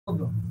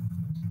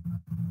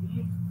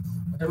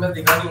मैं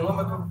दिखा नहीं हूँ,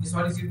 मैं तो इस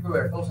वाली सीट पे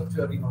बैठता हूँ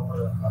सबसे अधिक वहाँ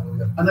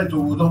पर। अरे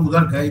तो वो लोग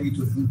उधर गए भी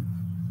तो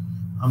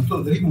हम तो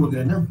उधर ही बोल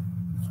गए ना।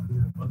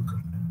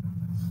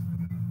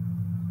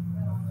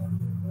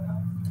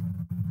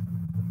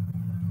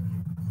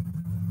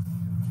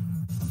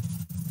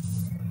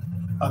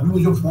 अभी वो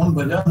जो फोन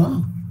बजा ना,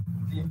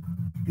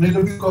 नहीं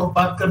तो भी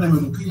बात करने में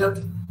रुकी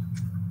जाती।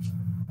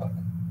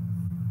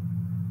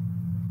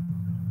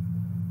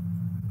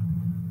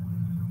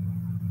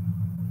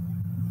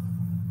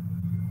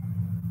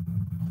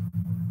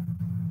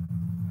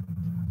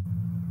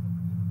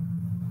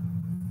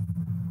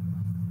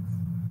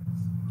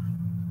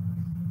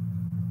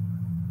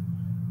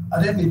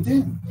 अरे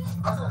नितिन,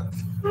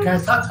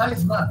 कैसा था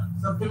इस बार?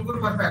 सब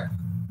बिल्कुल परफेक्ट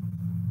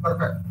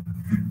परफेक्ट।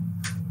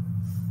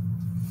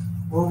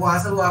 वो वहां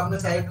से वो आपने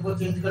साइड को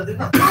चेंज कर दी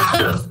ना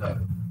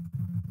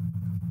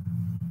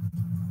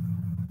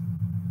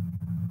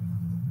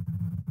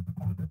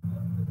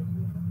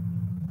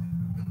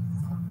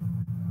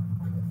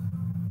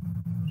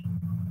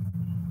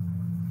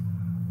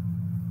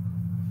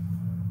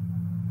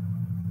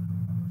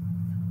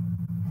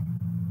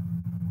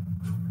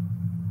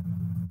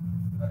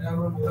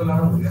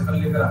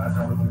लेकर आना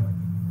चालू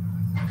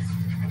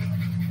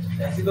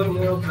ऐसी तो नहीं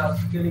है वो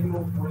प्लास्टिक के, लेकिन वो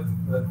पूरे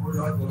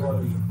दोनों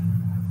वाली है।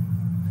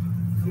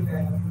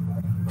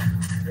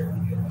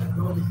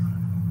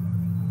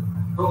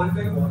 2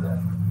 घंटे बहुत है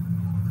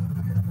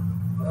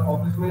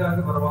ऑफिस में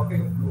जाके भरवा के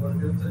 2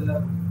 घंटे में चल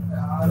जाए,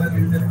 आधा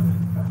घंटे।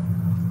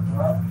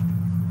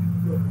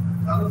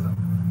 चलो सर,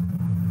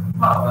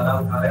 हाँ वाला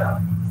उठा रहे आप।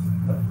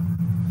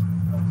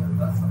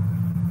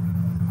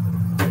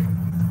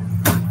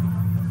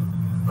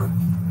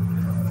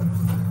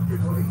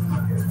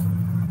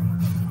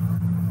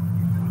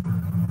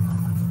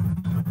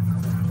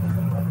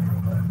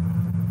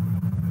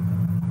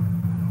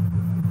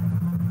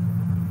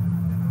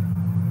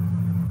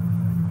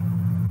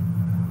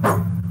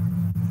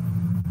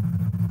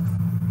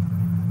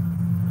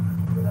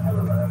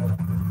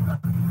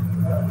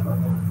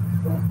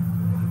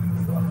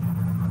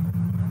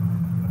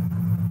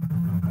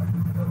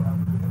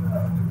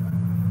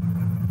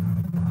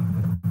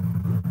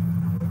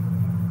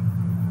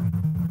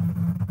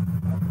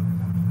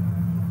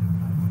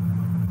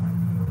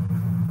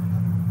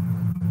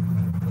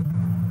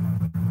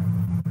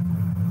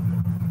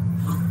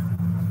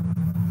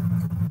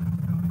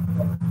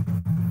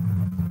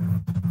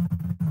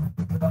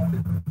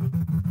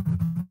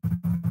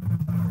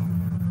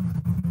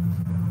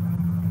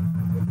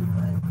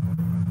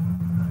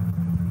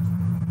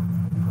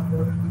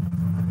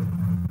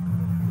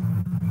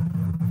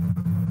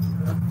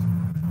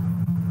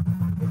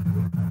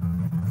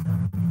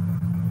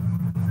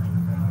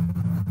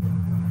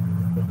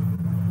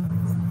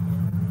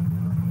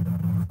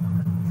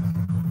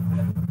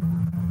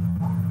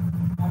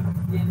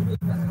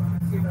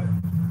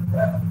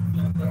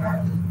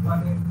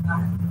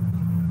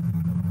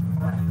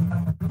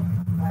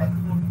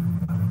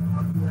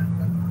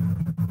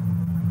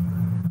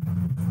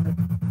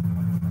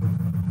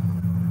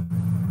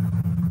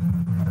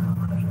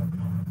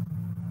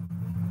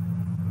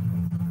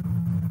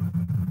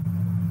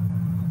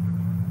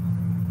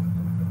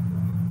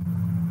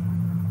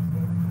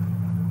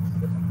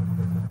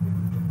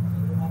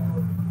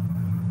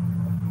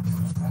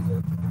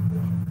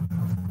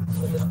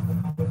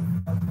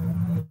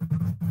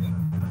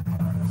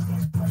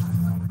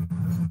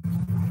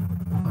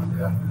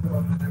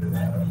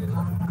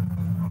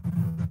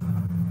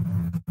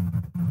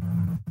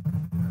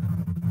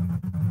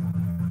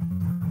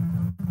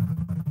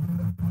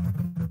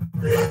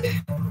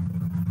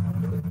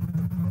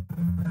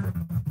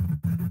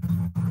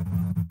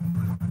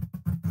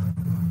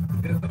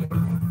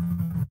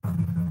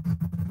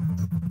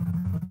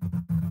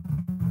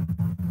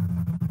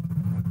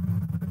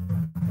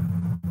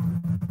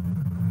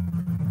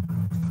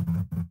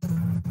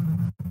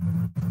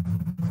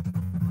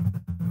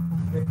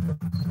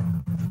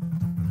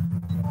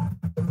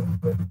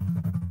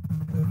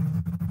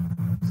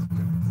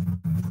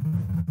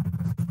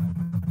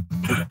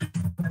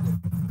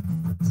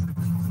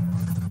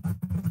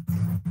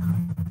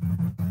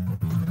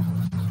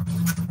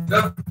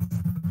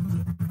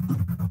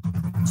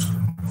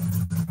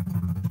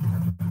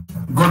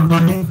 Good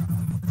morning.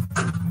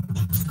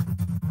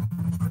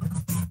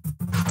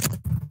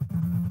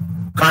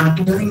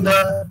 Continuing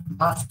the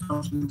last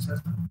counseling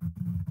session.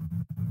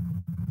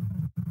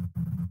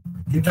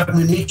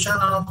 Determination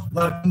of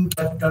working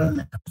capital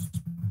matters.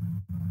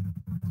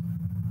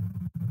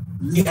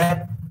 We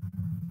had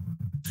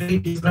 3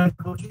 different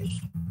approaches.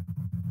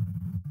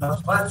 The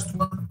first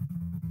one,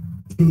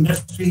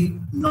 industry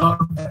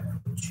norm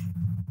approach.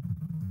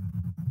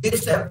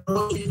 This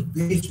approach is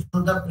based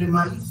on the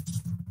premise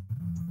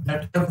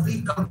that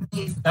every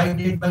company is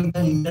guided by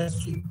the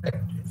industry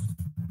practice.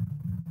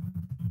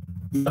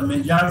 The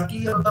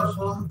majority of the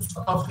firms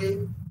of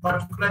a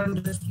particular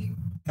industry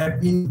have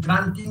been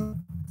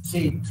granting,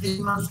 say,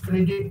 3 months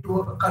credit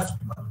to a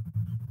customer.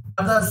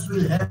 Others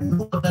will have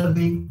no other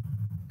way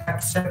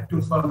except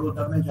to follow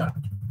the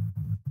majority.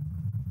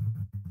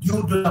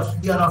 due to the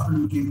fear of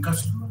losing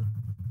customer.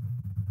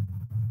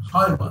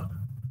 However,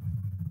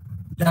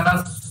 there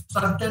are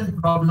certain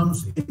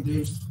problems in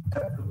this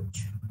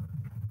approach.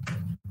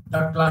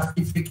 The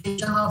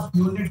classification of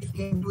units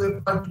into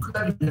a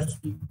particular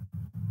industry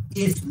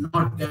is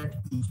not that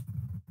easy.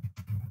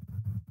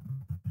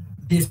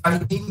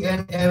 Deciding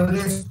an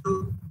average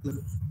to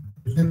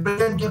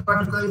represent a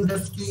particular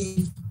industry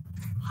is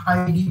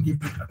highly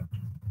difficult.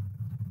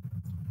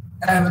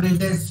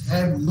 Averages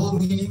have no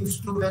meanings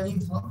to many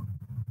firms,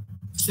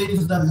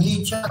 since the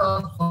nature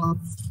of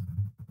firms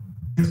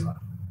differ.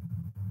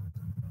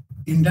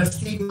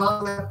 Industry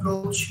norm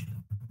approach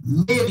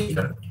may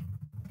result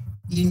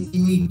in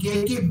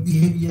imitative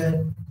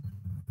behavior,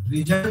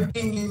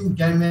 resulting in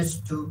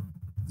damage to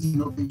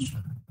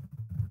innovation.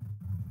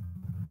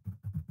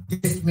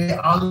 This may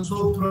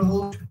also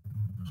promote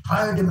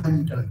herd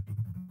mentality,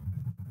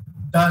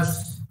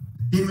 thus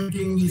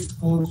limiting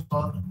scope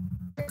for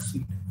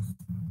excellence.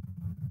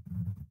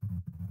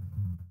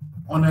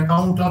 On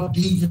account of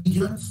these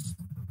reasons,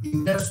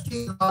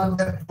 industry norm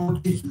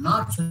approach is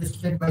not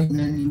suggested by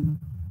many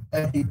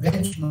as a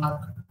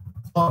benchmark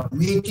for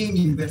making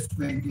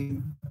investment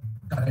in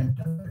current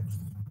affairs.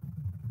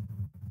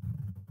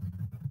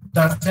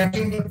 The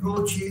second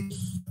approach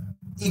is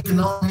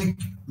economic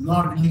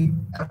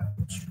modeling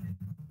approach.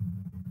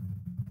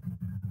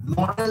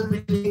 Model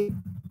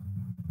building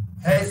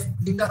has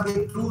become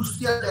a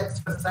crucial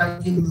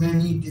exercise in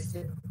many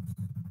disciplines.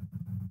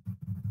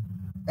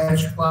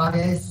 As far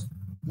as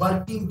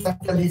working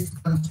capital is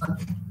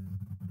concerned,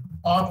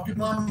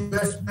 optimum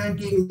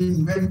investment in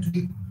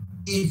inventory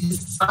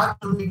is sought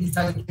to be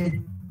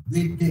decided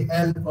with the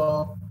help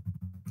of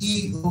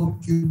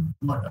EOQ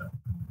model.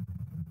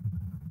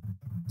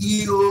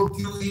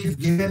 EOQ is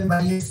given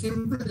by a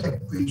simple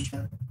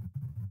equation,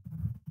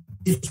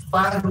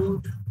 square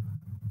root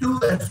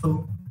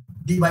 2SO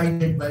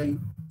divided by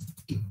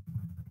C.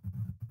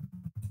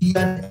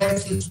 Here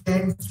S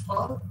stands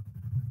for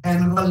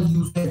annual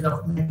usage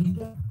of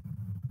material,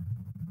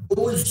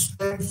 O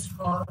stands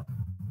for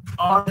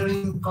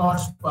ordering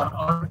cost per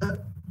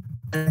order,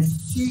 and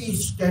C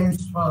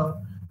stands for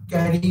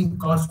carrying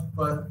cost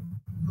per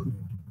unit.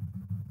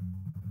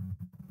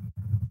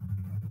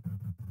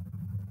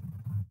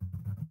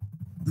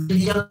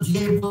 William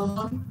J.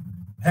 Bowman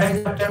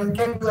has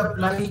attempted to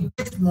apply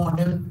this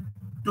model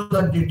to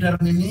the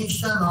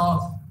determination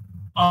of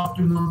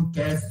optimum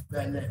cash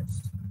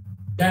balance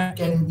that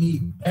can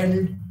be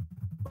held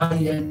by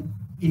an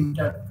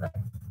enterprise.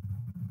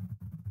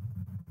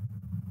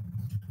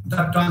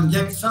 The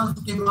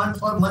transactions demand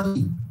for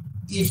money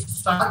is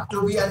sought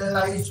to be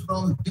analyzed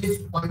from this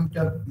point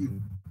of view.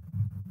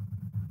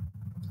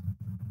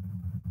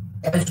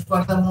 As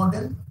per the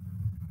model,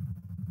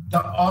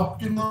 the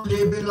optimum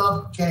level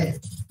of cash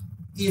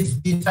is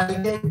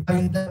decided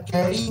by the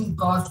carrying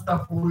cost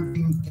of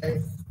holding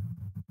cash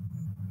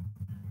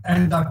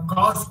and the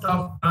cost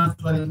of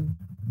transferring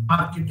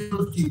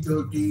marketable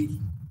securities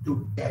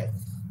to cash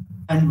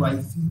and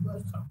vice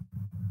versa.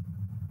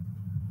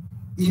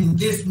 In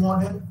this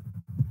model,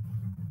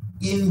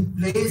 in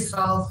place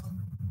of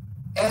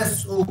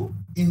SO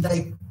in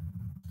the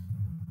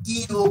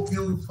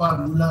EOQ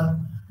formula,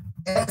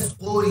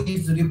 SO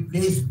is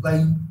replaced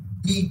by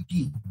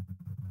BT.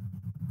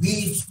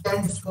 B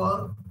stands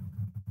for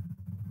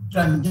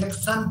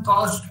transaction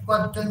cost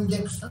per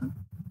transaction,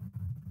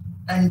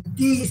 and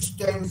T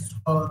stands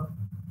for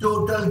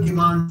total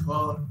demand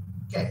for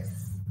cash.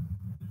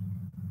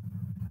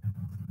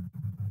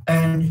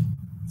 And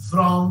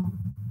from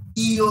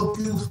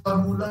EOQ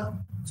formula,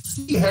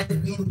 C has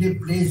been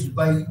replaced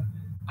by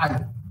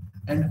I,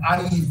 and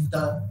I is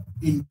the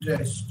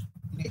interest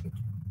rate.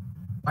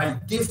 By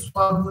this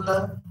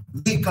formula,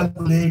 we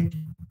calculate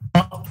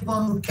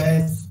optimum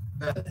cash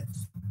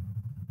balance.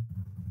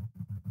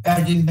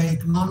 As in the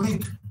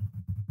economic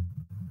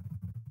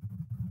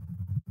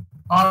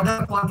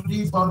order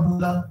quantity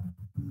formula,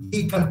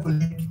 we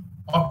calculate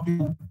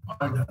optimum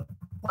order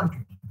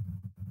quantity.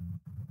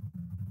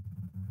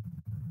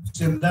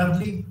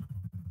 Similarly,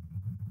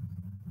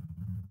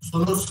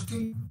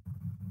 Solosky,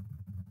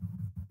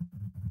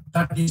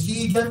 the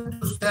decision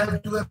to sell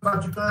to a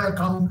particular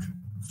account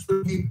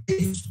should be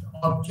based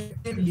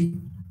objectively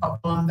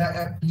upon the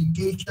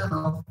application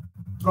of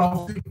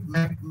profit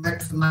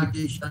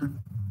maximization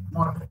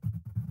model.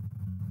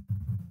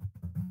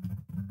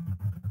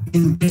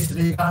 In this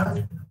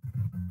regard,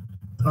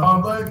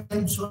 Robert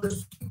and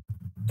Solosky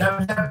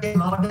developed a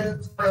model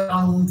for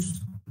accounts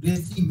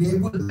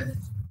receivable management.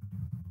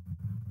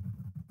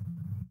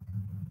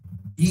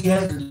 He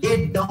has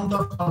laid down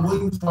the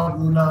following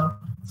formula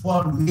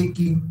for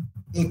making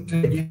a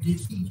credit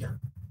decision,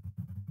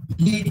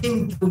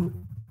 leading to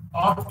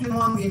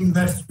optimum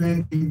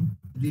investment in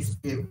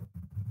receivable.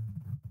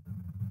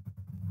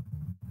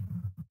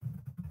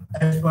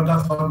 As for the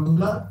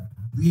formula,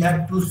 we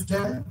have to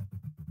sell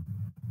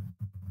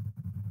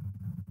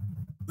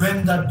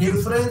when the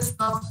difference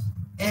of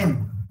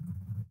M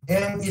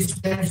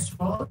stands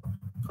for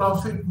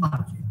profit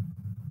margin,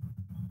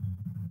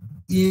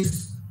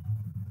 is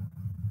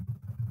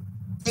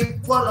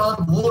equal or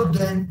more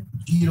than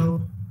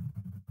 0,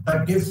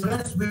 the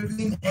difference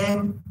between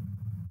M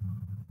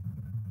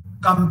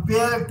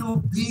compared to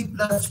B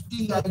plus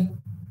TI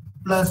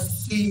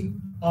plus C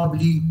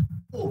oblique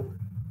O.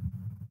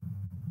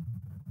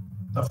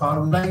 The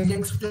formula is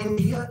explained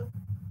here.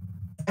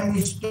 M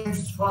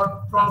stands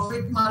for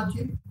profit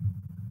margin.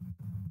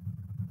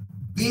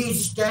 B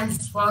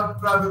stands for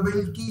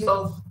probability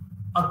of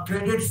a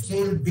credit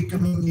sale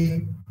becoming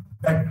a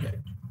bad debt.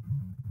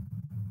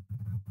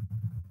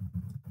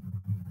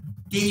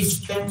 T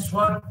stands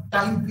for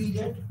time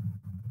period.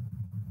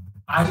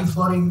 I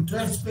for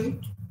interest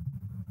rate.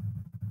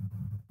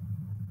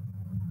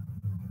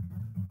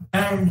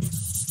 And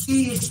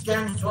C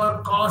stands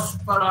for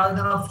cost per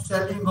order of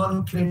selling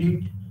on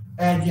credit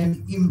as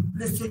an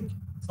implicit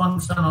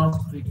function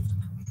of risk.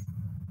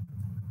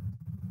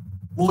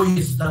 O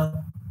is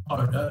the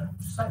order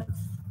size.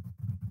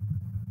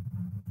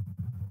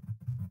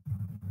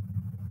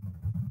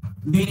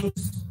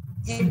 Means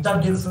if the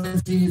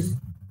difference is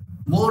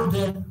more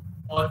than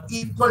or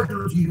equal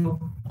to 0,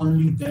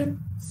 only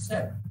then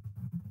sell.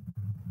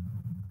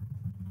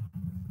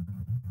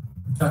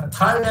 The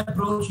third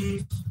approach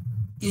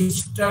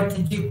is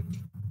strategic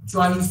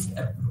choice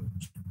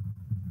approach.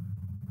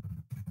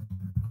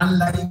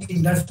 Unlike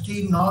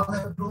industry norm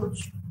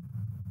approach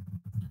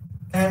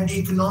and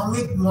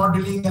economic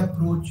modeling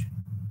approach,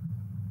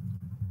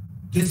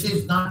 this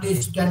is not a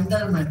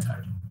standard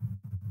method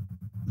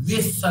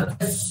which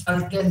suggests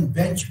certain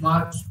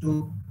benchmarks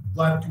to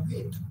work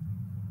with.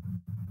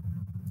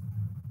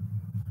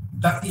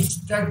 The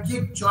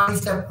strategic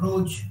choice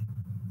approach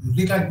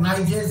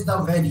recognizes the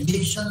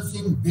variations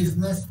in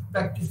business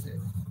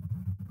practices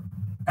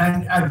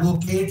and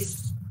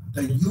advocates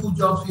the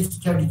use of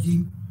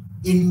strategy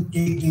in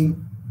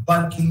taking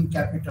working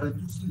capital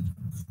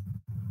decisions.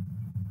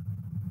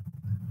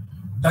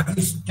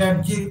 The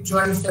strategic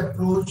choice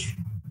approach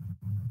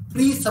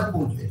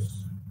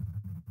presupposes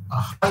a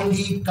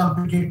highly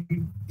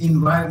competitive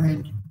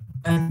environment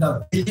and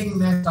the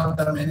willingness of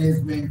the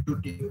management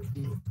to take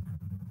risk.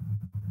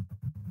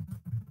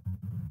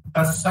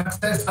 The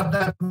success of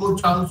the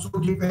approach also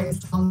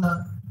depends on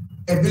the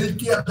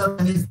ability of the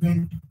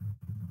management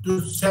to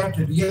set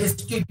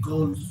realistic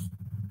goals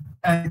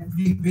and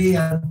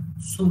prepare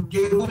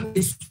suitable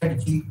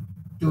strategy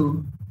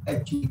to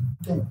achieve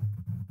them.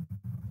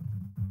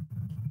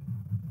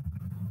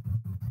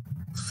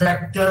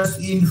 Factors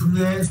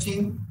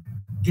influencing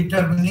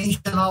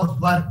determination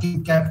of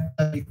working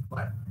capital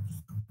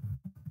requirements.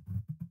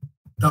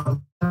 The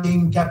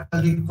working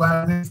capital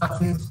requirements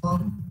of a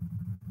firm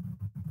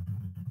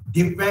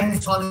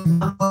depends on a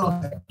number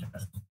of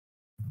factors.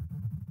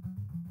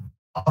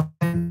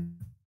 Often,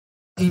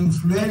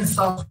 influence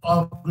of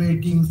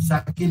operating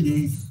cycle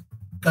is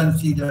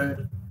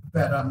considered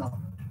paramount.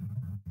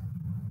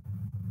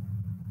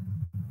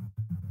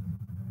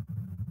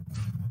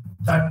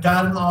 The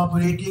term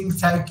operating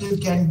cycle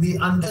can be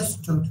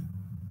understood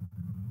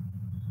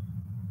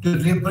to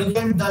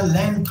represent the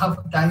length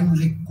of time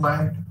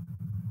required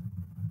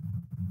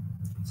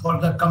for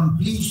the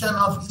completion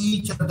of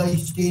each of the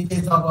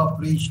stages of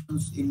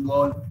operations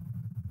involved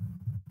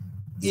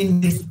in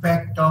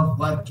respect of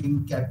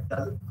working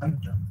capital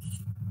items.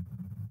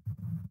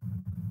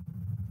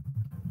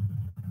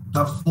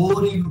 The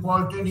four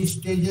important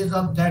stages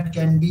of that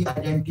can be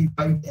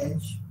identified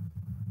as: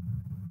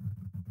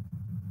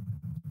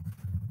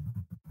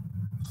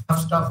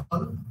 first of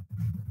all,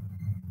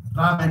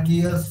 raw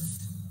materials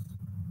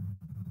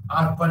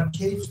are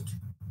purchased.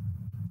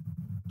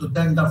 So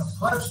then the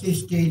first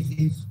stage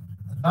is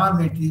raw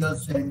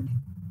materials and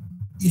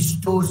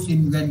stores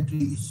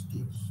inventory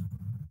stage.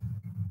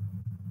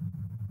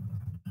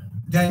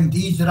 Then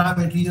these raw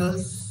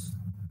materials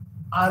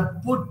are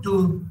put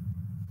to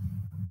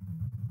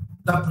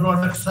the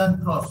production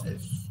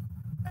process,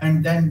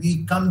 and then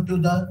we come to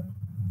the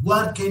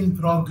work in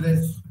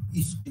progress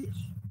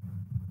stage.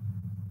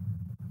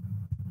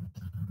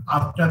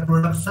 After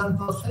production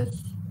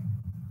process,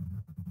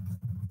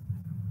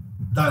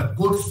 the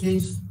goods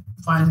is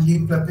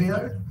finally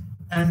prepared,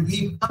 and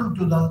we come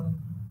to the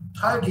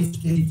third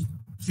stage,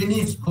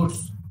 finished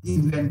goods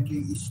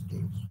inventory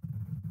stage.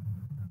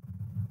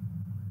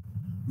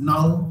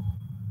 Now,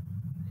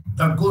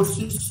 the goods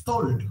is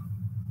sold.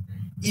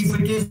 If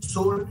it is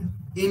sold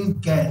in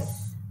cash,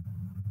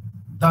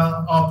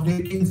 the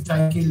operating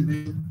cycle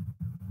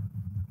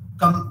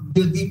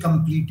will be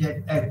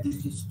completed at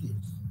this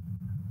stage.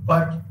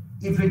 But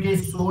if it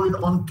is sold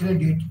on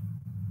credit,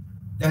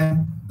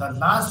 then the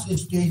last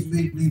stage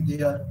will be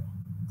their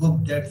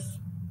book debts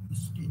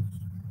stage.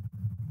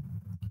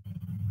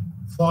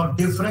 For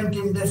different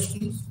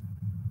industries,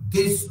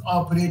 this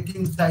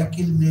operating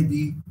cycle may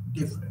be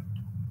different.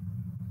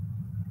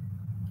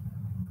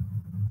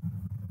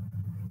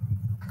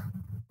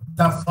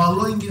 The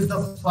following is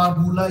the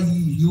formula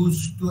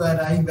used to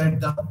arrive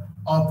at the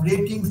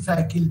operating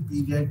cycle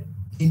period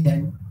in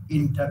an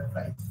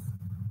enterprise.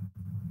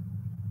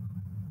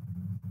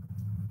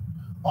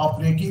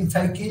 Operating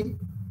cycle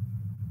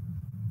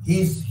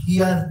is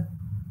here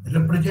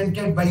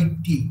represented by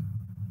T.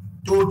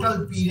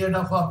 total period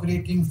of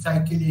operating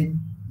cycle in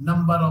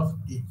number of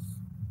days.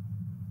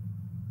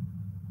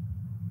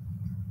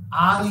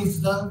 R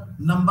is the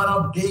number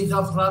of days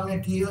of raw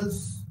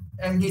materials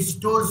and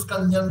stores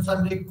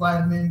consumption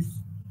requirements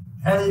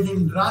held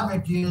in raw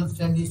materials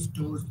and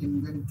stores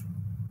inventory.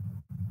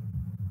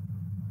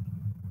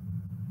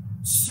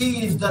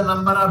 C is the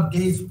number of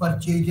days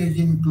purchases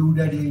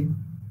included in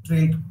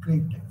trade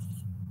creditors.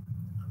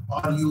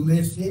 Or you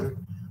may say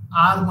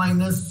R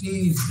minus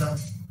C is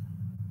the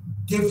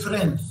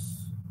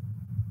difference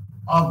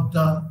of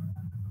the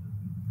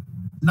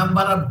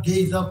number of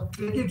days of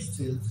credit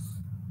sales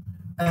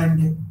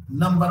and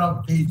number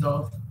of days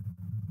of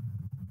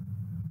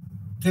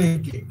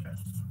trade creditors.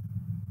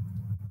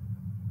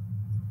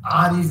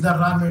 R is the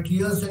raw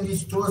materials and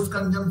stores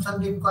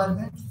consumption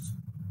requirements,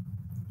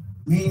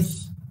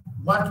 means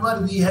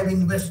whatever we have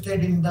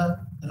invested in the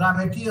raw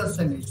materials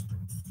and stores.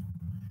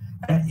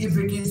 And if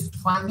it is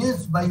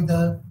financed by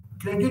the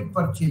credit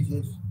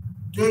purchases,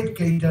 trade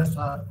creditors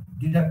are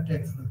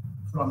deducted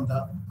from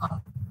the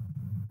R.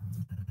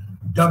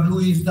 W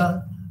is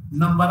the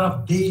number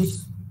of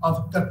days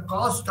of the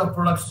cost of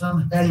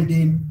production held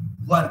in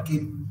work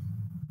in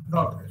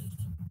progress.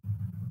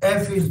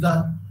 F is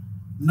the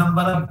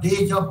number of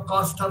days of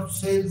cost of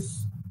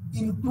sales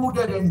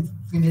included in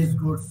finished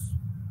goods.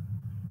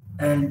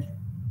 And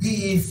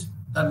B is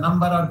the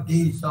number of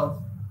days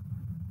of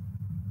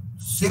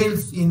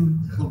sales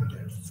in good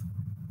debts.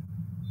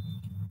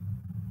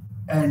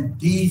 And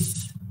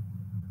these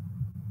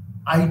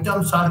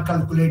items are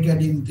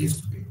calculated in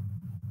this way.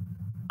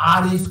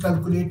 R is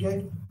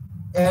calculated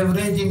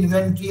average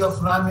inventory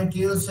of raw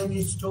materials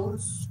and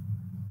stores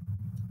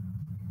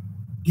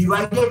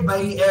divided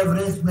by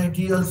average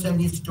materials and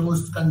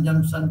stores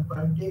consumption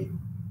per day.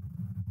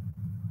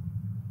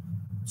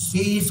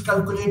 C is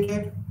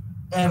calculated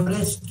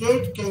average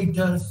trade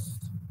creditors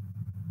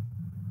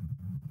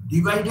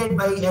divided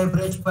by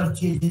average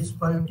purchases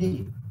per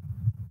day.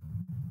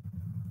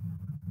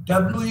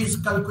 W is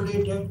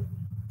calculated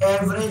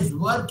average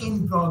work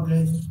in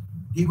progress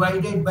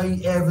divided by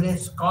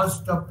average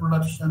cost of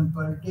production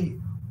per day.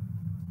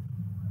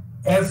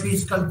 F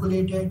is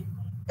calculated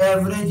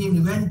average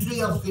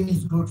inventory of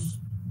finished goods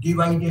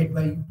divided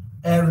by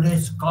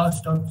average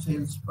cost of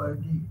sales per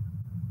day.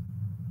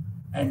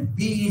 And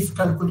P is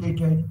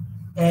calculated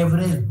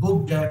average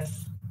book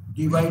debts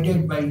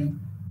divided by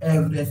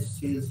average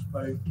sales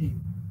per day.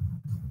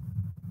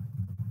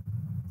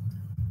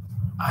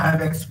 I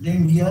have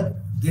explained here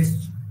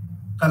this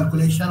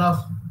calculation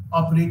of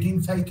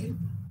operating cycle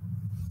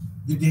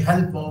with the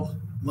help of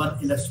one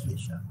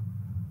illustration.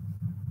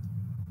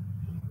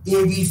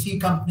 ABC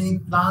company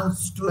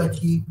plans to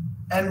achieve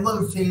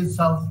annual sales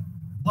of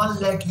 1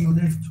 lakh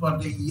units for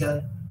the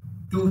year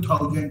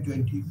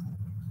 2024.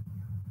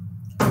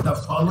 The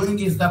following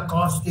is the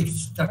cost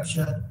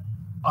structure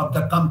of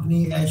the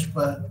company as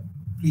per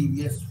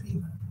previous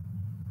figure.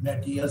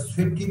 Materials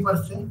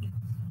 50%,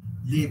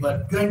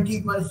 labor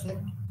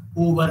 20%,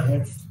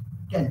 overheads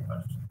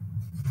 10%.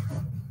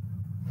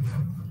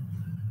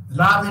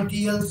 Raw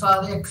materials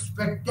are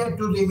expected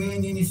to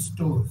remain in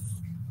stores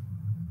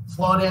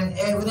for an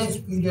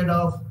average period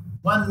of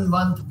 1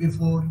 month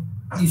before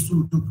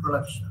issue to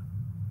production.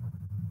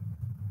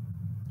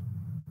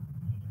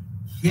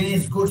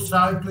 Finished goods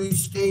are to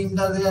stay in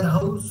the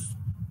warehouse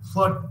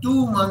for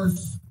 2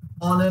 months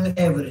on an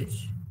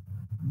average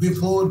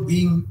before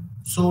being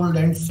sold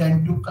and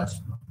sent to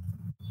customers.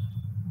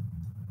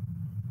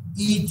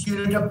 Each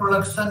unit of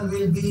production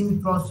will be in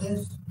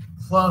process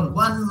for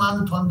 1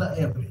 month on the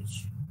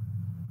average.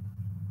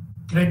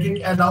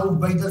 Credit allowed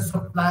by the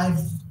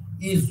suppliers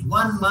is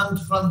 1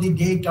 month from the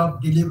date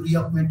of delivery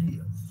of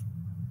materials.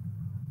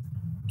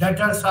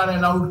 Debtors are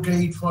allowed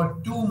credit for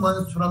 2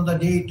 months from the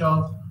date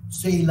of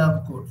sale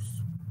of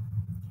goods.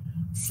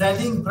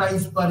 Selling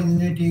price per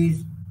unit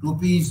is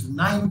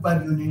 ₹9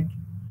 per unit,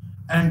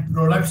 and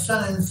production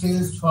and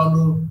sales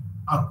follow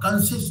a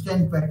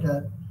consistent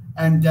pattern,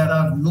 and there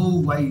are no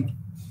wide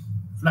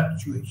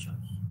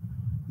fluctuations.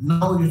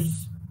 Now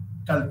it's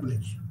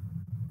calculation.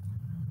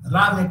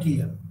 Raw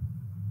material.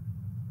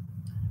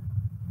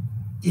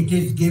 It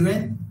is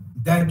given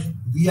that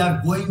we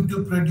are going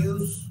to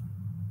produce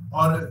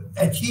or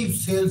achieve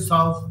sales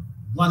of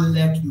 1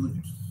 lakh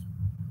units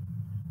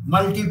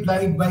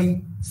multiplied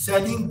by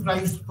selling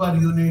price per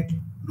unit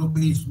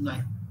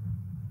 ₹9.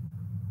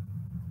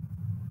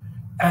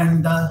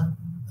 And the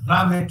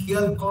raw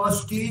material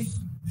cost is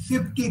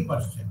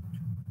 50%.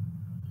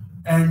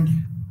 And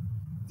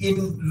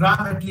in raw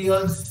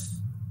materials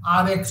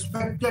are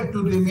expected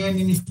to remain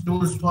in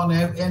stores for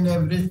an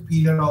average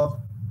period of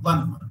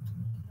 1 month.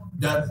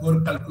 Therefore,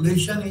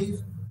 calculation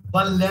is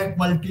 1 lakh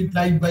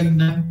multiplied by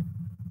 9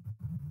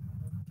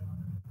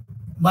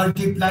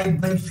 multiplied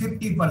by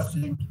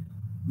 50%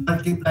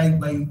 multiplied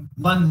by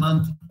 1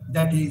 month,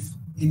 that is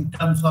in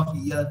terms of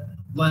year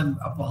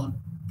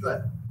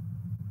 1/12.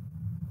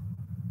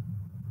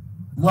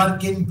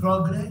 Work in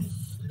progress,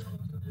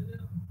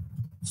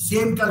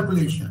 same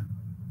calculation,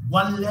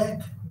 1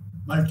 lakh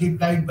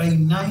multiplied by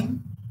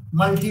 9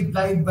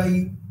 multiplied by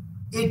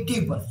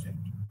 80%,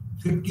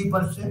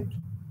 50%,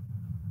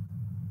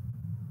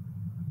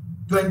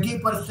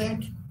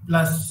 20%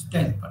 plus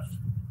 10%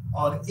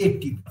 or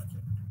 80%.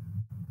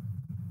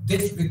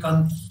 This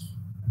becomes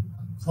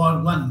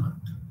for 1 month.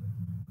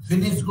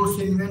 Finished goods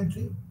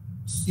inventory,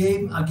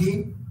 same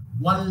again,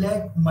 1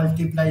 lakh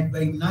multiplied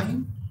by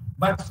 9,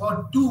 but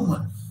for 2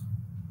 months,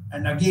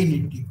 and again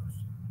 80%.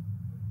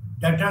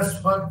 Debtors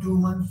for 2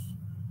 months,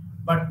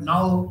 but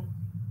now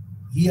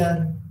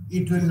here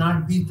it will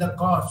not be the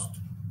cost,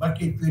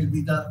 but it will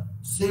be the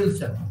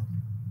sales amount.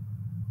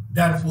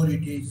 Therefore,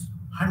 it is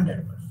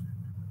 100%.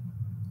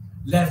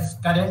 Less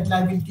current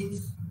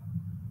liabilities.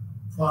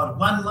 For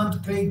 1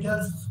 month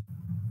creditors,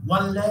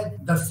 1 lakh,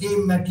 the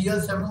same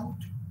materials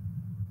amount.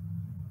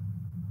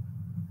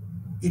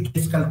 It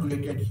is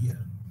calculated here.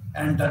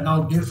 And the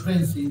now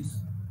difference is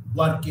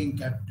working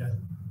capital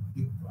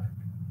required.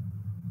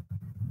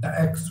 The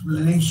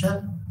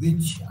explanation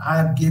which I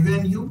have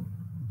given you,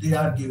 they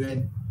are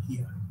given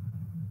here.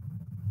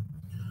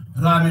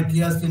 Raw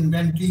materials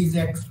inventory is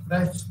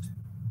expressed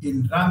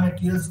in raw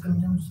materials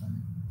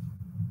consumption.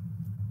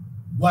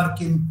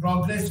 Work in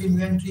progress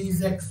inventory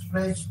is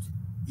expressed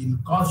in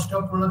cost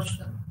of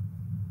production.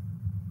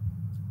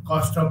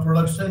 Cost of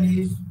production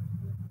is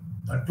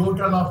the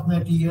total of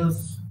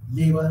materials,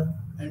 labor,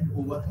 and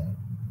overhead.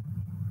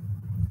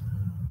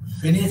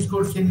 Finished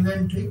goods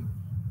inventory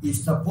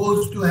is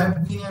supposed to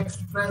have been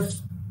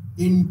expressed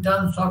in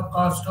terms of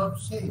cost of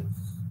sales.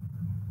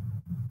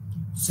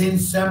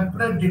 Since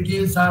separate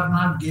details are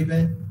not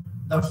given,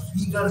 the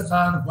figures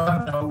are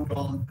worked out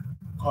on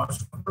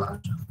cost of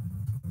production.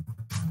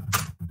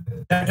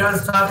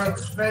 Debtors are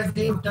expressed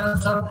in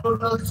terms of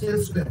total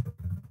sales value.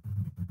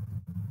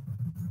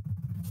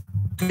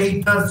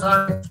 Creditors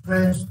are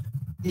expressed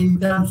in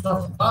terms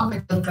of raw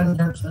material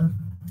consumption,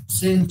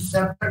 since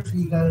separate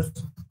figures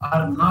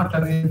are not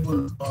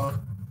available for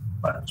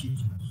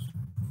purchases.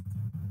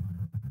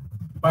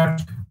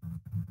 But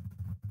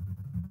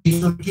we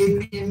should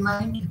keep it in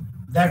mind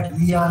that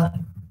we are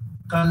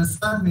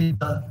concerned with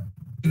the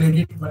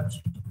credit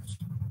purchases,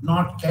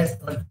 not cash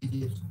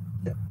purchases.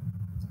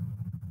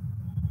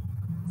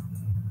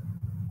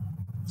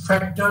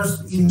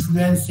 Factors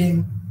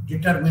influencing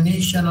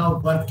determination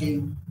of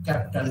working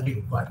capital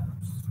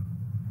requirements.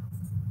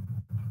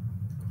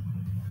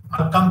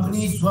 A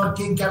company's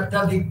working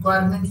capital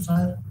requirements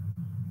are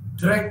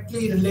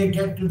directly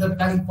related to the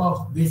type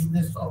of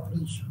business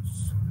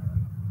operations.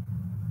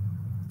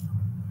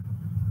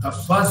 The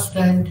first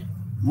and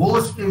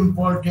most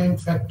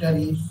important factor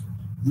is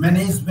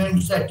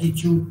management's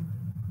attitude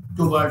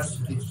towards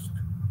risk.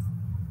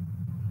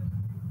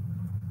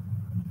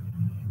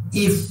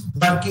 If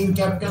working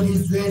capital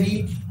is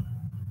varied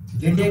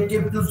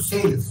relative to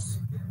sales,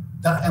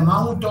 the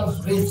amount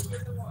of risk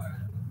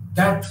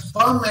that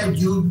firm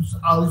assumes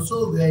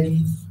also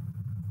varies,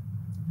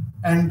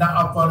 and the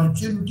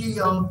opportunity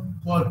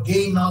for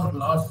gain or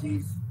loss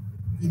is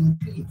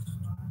increased.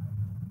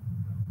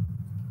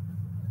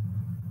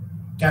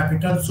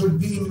 Capital should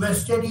be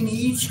invested in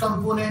each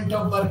component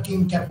of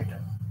working capital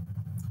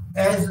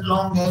as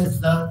long as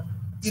the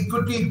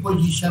equity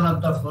position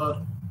of the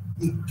firm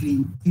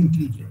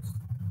increases.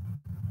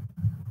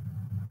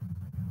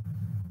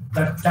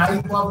 The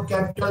type of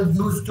capital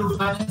used to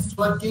finance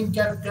working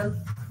capital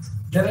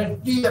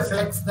directly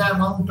affects the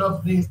amount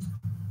of risk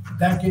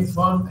that a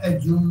firm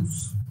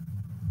assumes,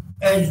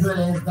 as well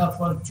as the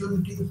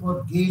opportunity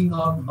for gain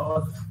or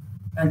loss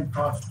and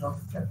cost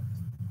of capital.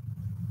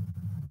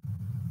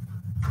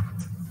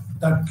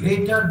 The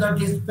greater the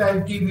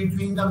disparity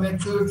between the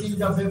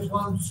maturities of a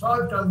firm's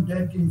short-term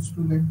debt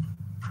instrument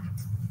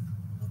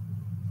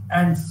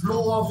and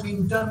flow of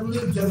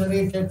internally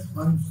generated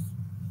funds,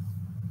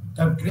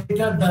 the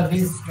greater the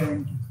risk,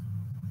 and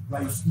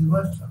vice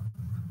versa.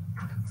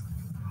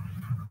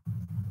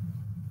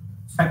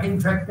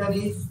 Second factor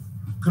is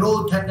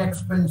growth and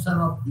expansion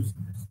of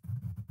business.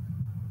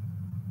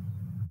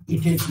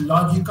 It is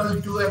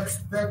logical to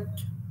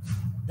expect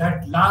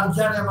that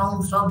larger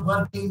amounts of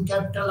working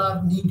capital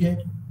are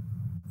needed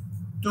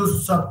to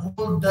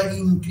support the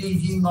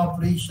increasing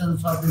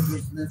operations of a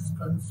business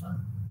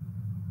concern.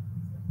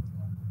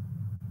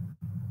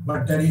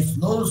 But there is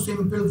no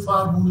simple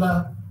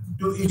formula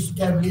to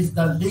establish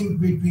the link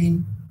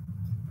between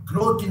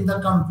growth in the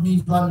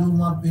company's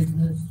volume of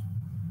business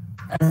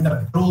and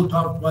the growth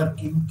of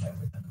working capital.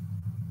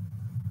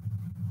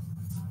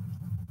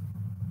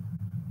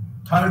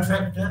 Third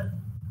factor,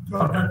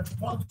 product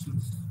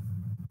policies.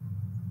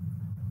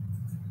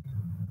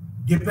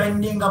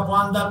 Depending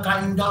upon the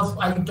kind of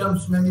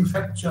items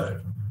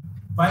manufactured,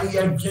 by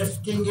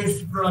adjusting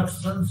its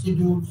production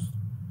schedules,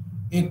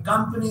 a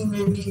company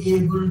may be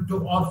able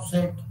to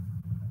offset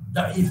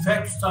the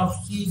effects of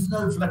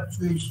seasonal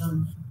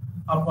fluctuations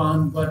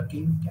upon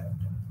working capital.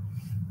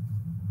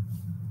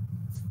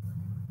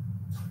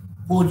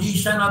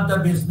 Position of the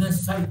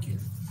business cycle.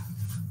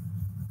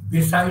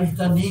 Besides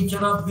the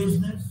nature of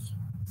business,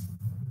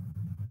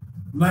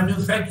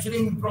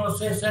 manufacturing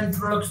process and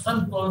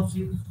production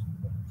policies,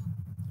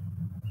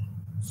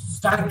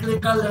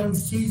 cyclical and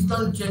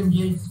seasonal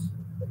changes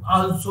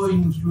also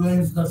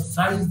influence the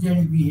size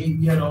and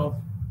behavior of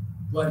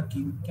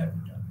working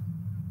capital.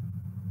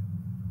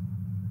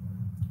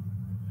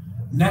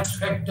 Next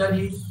factor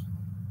is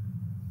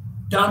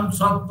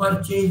terms of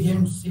purchase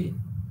and sale.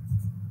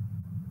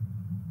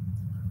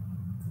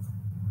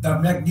 The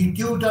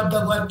magnitude of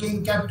the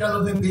working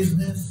capital of a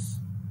business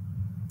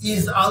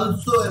is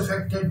also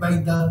affected by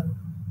the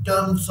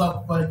terms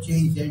of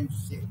purchase and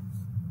sales.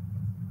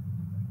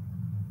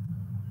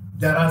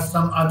 There are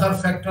some other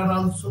factors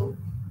also,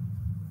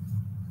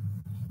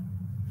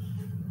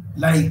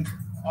 like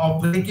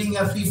operating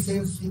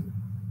efficiency,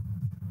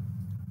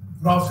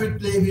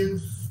 profit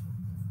levels,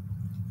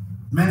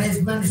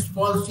 management's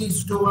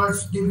policies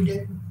towards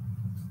dividend,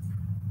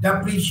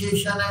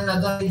 depreciation and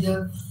other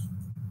measures,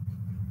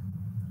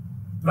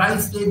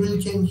 price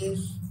level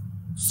changes,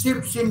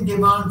 shifts in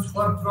demands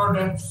for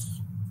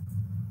products,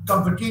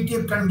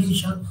 competitive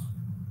conditions,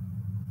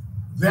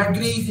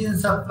 vagaries in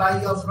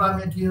supply of raw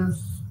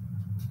materials,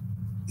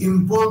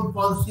 import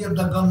policy of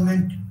the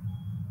government,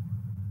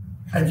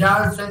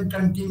 hazards and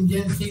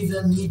contingencies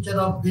and nature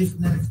of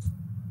business,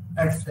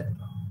 etc.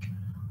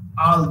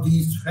 All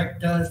these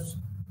factors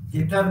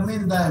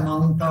determine the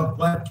amount of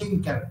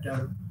working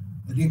capital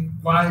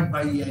required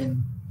by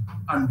an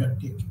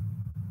undertaking.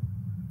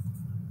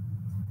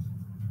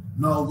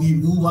 Now we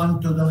move on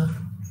to the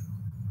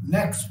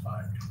next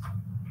part,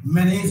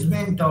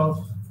 management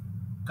of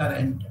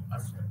current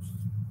assets.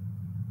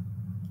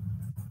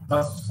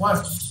 The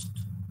first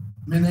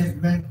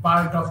management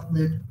part of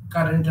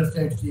current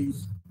assets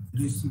is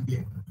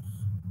receivables.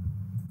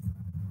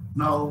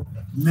 Now,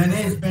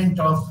 management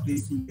of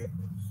receivables.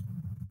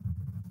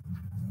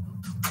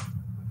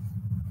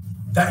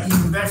 The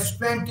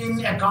investment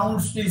in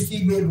accounts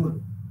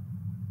receivable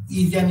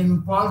is an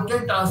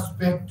important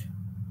aspect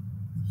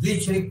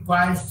which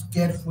requires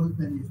careful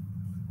management.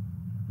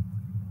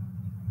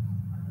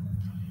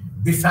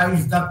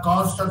 Besides the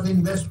cost of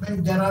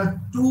investment, there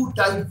are two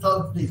types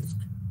of risk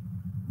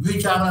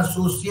which are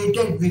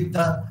associated with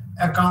the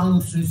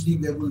accounts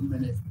receivable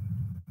management.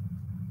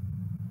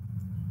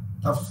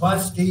 The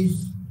first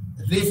is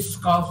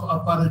risk of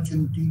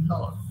opportunity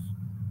loss,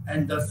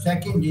 and the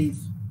second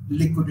is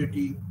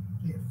liquidity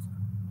risk.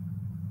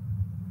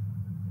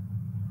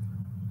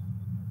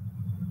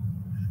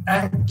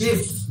 And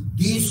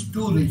these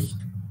two risks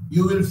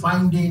you will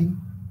find in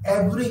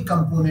every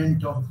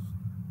component of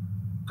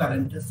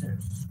current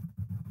assets.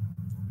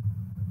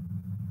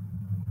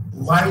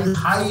 While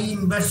high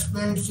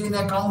investments in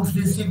accounts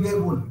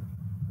receivable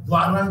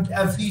warrant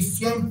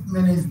efficient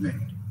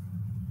management,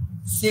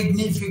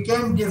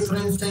 significant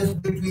differences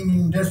between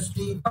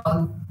industry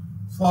call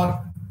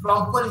for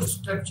proper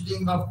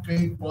structuring of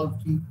trade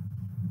policy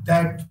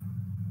that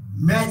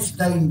match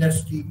the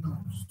industry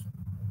norms.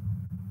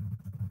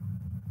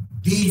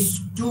 These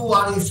two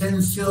are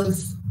essential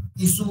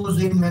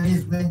issues in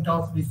management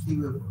of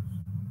receivables.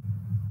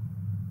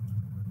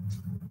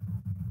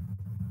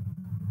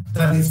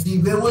 The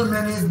receivable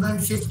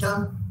management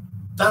system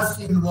thus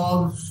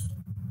involves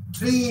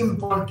three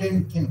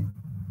important things.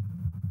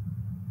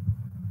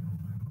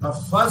 The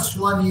first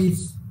one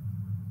is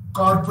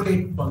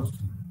corporate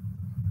policy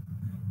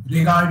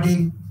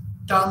regarding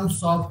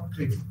terms of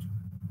credit.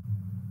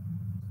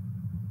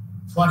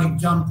 For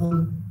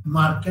example,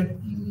 market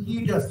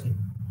leadership.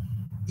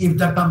 If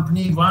the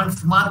company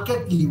wants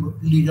market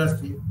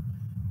leadership,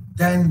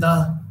 then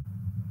the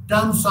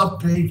terms of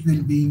credit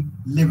will be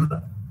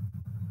liberal.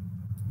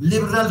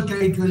 Liberal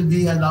credit will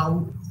be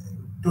allowed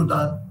to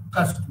the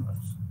customers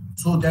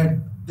so that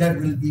there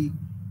will be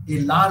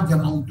a large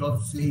amount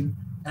of sale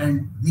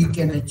and we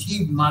can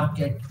achieve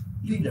market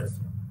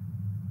leadership.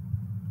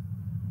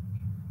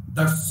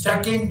 The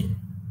second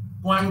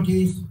point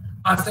is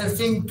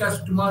assessing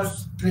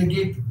customers'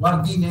 credit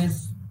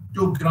worthiness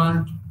to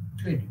grant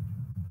credit.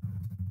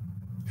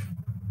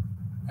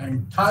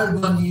 And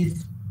third one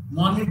is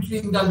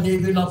monitoring the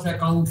level of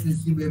accounts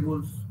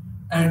receivables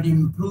and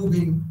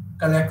improving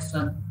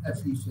collection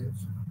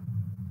efficiency.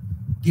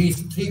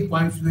 These 3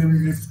 points we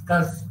will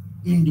discuss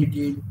in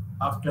detail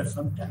after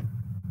some time.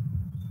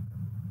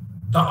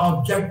 The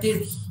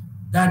objectives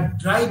that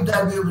drive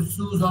the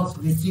issues of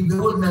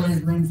receivable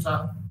management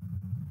are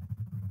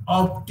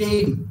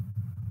obtain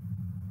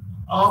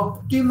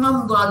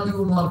optimum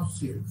volume of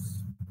sales.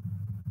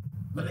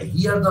 But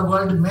here the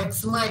word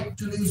maxima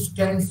actually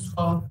stands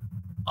for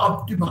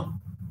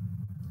optimum.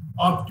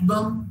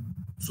 Optimum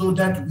so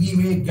that we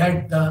may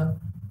get the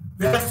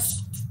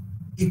best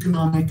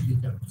economic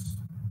results,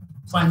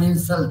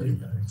 financial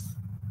results.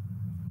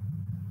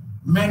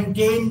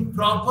 Maintain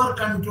proper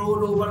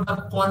control over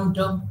the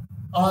quantum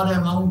or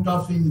amount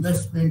of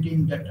investment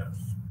in debtors.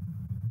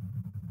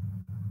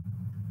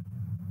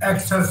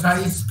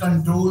 Exercise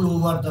control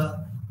over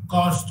the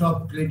cost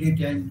of credit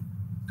and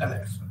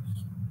collections.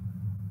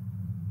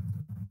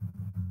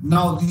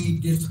 Now we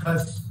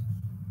discuss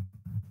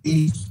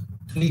these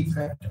three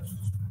factors.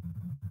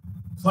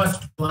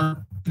 First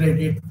one,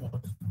 credit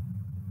policy.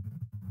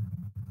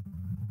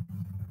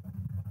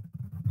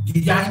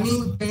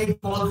 Designing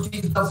trade policy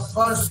is the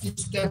first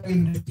step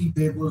in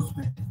receivables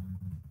management.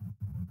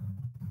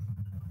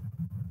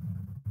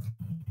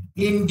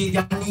 In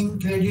designing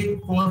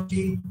credit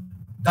policy,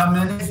 the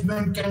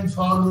management can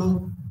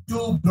follow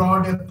two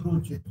broad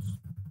approaches.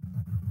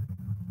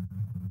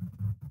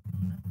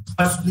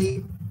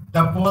 Firstly,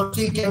 the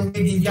policy can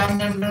be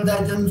designed under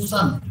the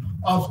assumption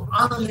of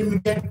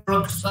unlimited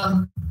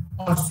production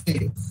or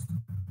sales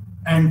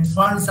and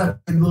funds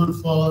available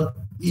for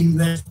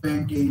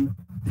investment in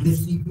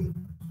receivables.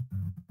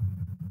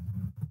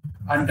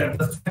 Under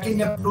the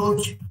second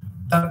approach,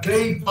 the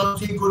credit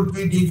policy could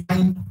be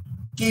designed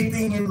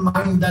keeping in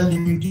mind the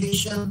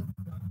limitation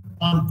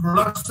on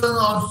production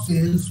or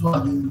sales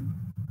volume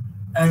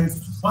and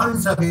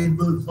funds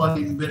available for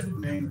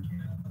investment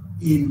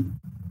in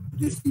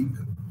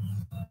receivables.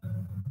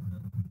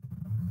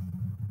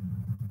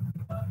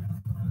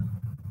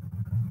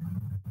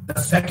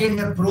 The second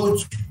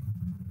approach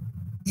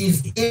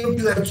is aimed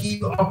to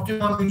achieve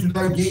optimum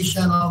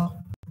utilization of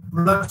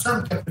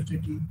production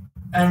capacity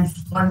and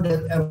funds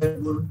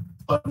available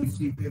for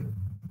receivables.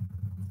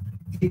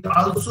 It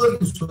also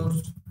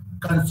ensures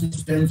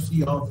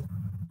consistency of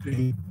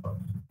trade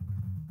policy.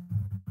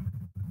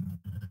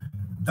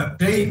 The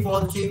trade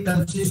policy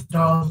consists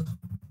of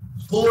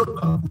four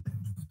components: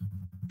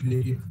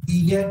 credit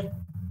period,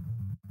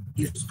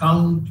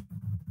 discount,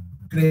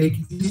 credit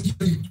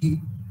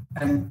eligibility,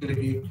 and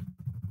credit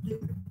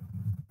limit.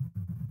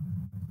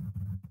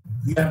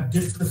 We are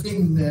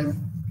discussing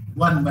them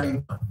one by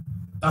one.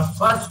 The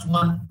first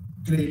one,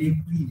 credit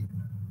period.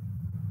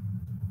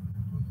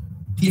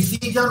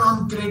 Decision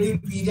on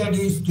credit period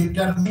is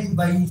determined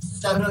by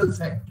several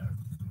factors,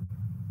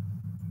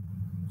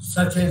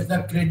 such as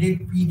the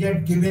credit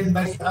period given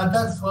by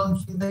other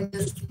firms in the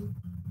industry,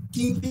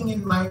 keeping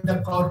in mind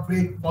the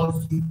corporate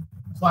policy,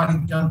 for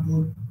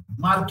example,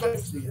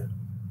 market share,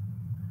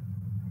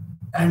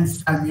 and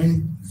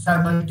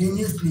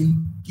simultaneously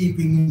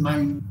keeping in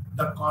mind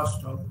the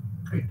cost of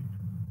credit.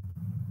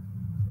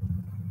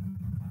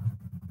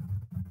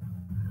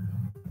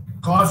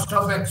 Cost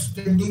of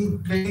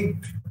extending credit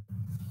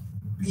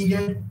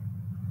period,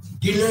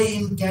 delay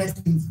in cash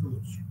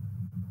inflows.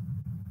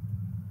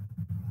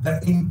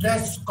 The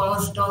interest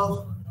cost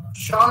of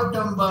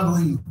short-term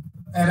borrowing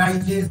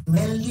arises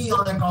mainly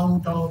on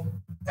account of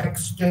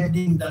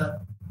extending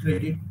the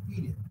credit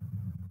period.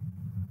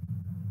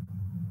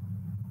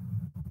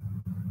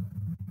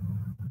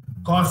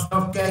 Cost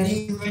of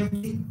carrying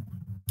inventory.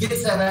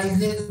 This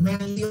arises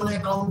mainly on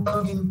account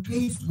of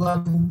increased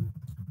volume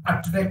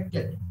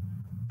attracted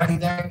by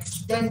the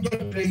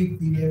extended trade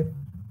period,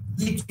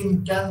 which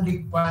in turn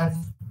requires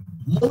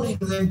more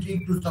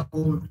inventory to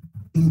support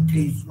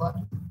increased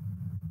volume.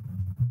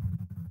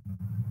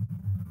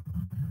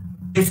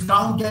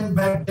 Discount and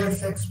bad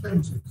debts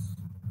expenses.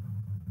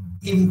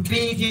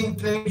 Increase in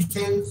trade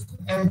sales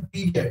and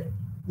period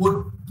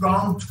would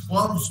prompt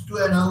firms to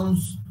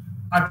announce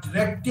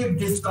attractive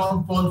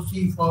discount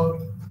policy for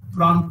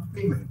prompt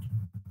payment.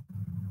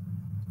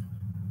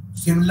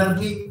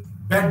 Similarly,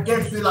 bad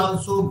debts will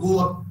also go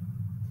up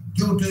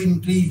due to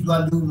increased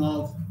volume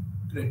of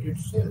credit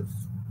sales.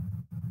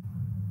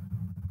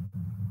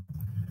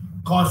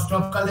 Cost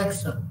of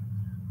collection.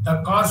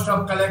 The cost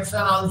of collection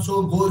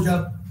also goes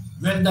up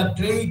when the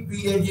trade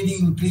period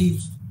is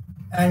increased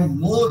and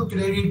more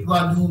credit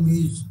volume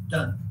is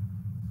done.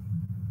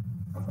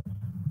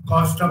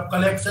 Cost of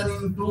collection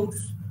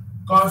includes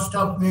cost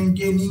of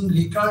maintaining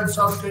records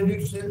of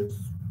credit sales,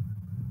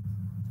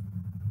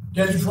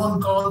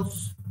 telephone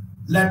calls,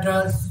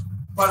 letters,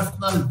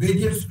 personal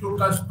visits to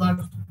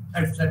customers,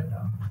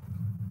 etc.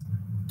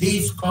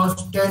 These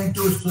costs tend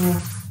to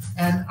show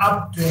an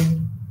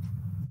uptrend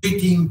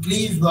with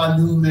increased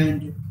volume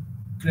and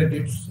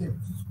credit sales.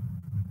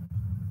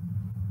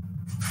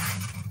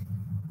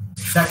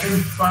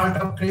 Second part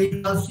of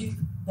credit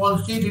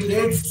policy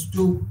relates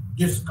to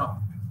discount.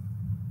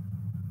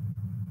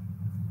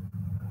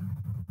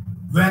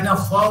 When a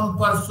firm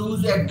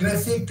pursues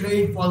aggressive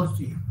trade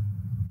policy,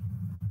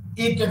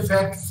 it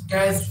affects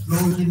cash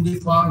flows in the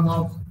form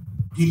of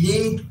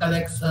delayed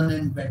collection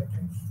and bad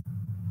debts.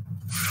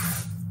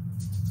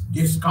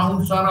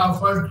 Discounts are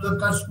offered to the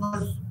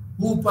customers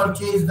who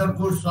purchase the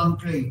goods on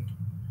credit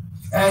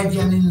as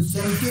an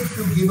incentive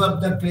to give up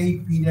the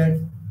credit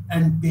period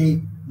and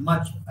pay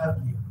much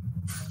earlier.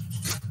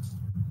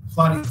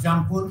 For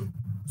example,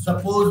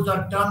 suppose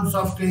the terms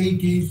of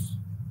credit is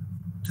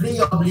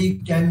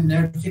 3/10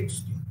 net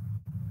 60.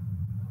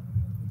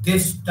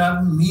 This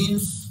term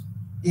means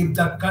if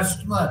the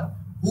customer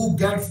who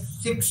gets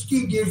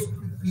 60 days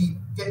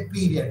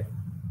period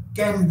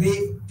can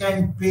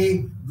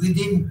pay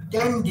within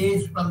 10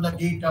 days from the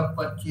date of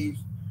purchase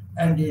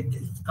and a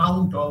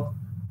discount of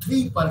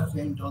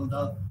 3% on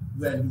the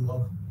value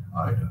of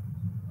order.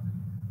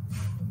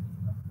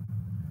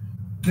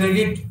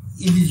 Credit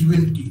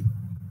eligibility.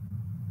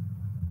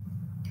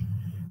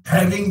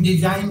 Having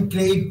designed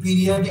trade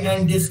period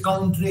and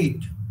discount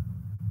rate,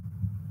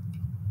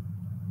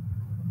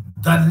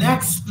 the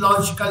next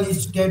logical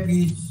step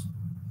is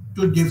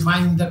to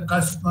define the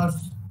customers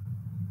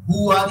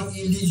who are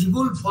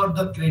eligible for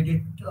the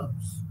credit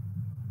terms.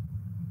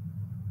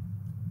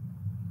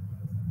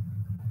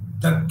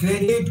 The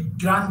credit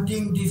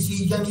granting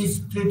decision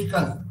is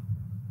critical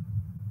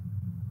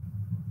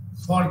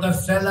for the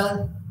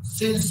seller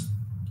since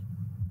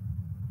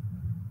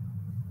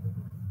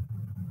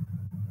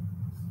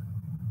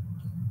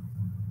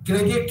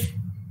credit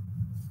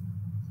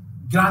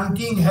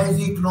granting has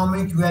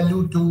economic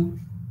value to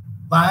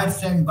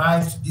buyers, and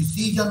buyers'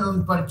 decision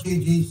on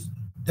purchase is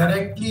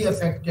directly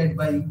affected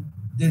by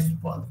this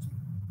policy.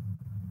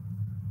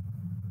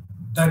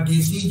 The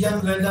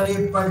decision whether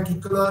a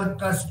particular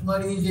customer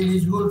is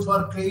eligible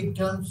for credit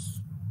terms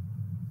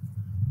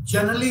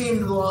generally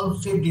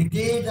involves a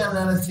detailed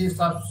analysis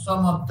of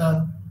some of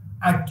the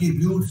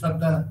attributes of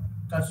the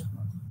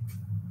customer,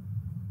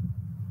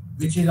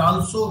 which is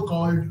also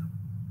called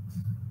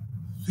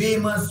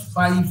famous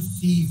 5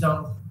 C's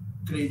of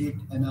credit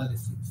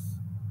analysis.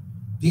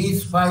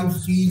 These 5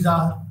 C's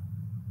are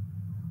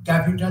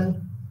capital,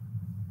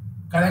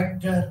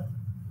 character,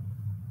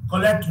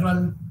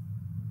 collateral,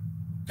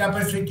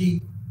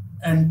 capacity,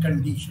 and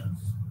conditions.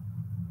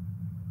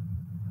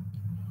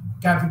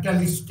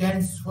 Capital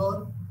stands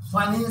for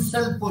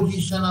financial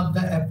position of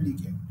the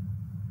applicant.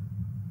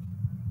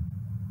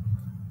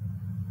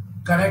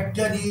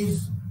 Character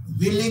is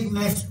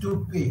willingness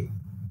to pay.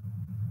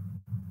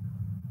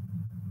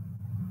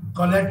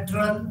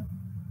 Collateral,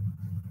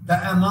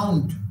 the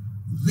amount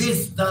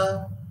which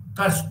the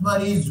customer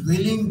is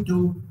willing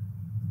to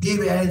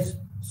give as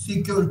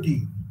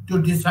security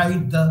to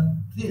decide the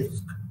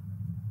risk.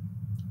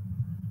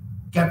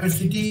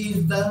 Capacity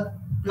is the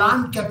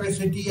plant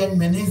capacity and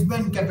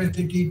management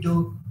capacity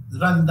to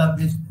run the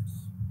business.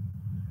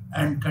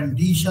 And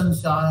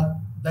conditions are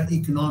the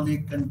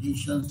economic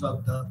conditions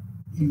of the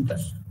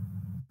industry.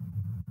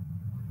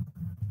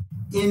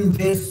 In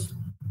this,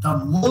 the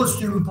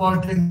most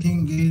important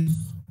thing is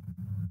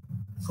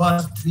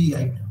first 3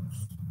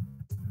 items.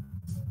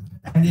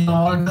 And in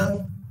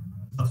order,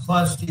 the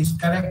first is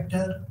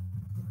character,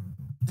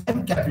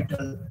 then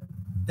capital,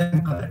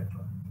 then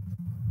collateral.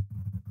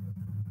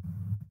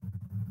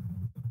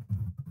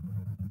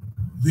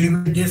 We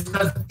will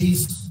discuss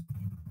these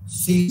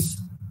C's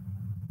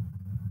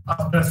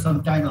after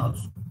some time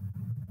also.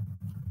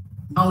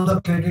 Now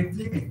the credit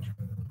limit.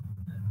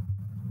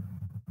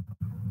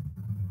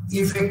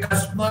 If a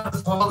customer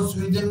falls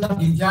within the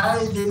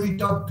desired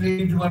limit of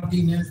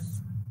creditworthiness,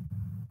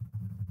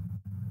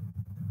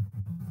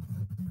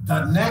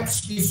 the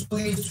next issue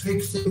is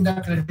fixing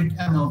the credit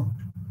amount.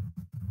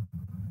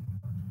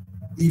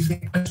 If a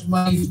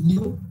customer is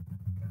new,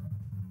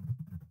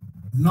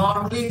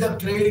 normally the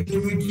credit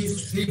limit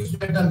is fixed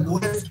at the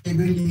lowest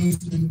level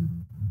initially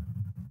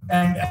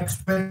and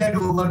expanded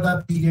over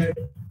the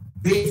period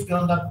based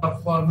on the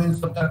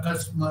performance of the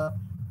customer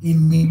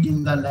in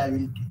meeting the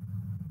liability.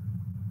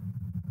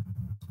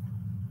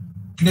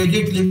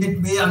 Credit limit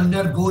may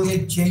undergo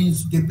a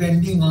change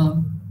depending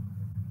on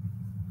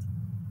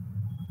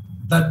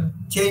the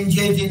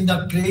changes in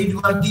the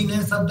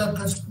creditworthiness of the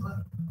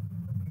customer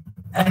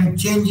and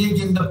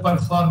changes in the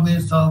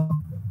performance of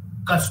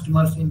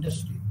customer's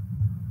industry.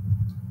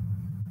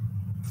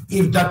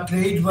 If the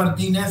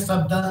creditworthiness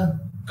of the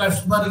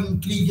customer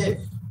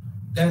increases,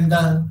 then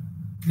the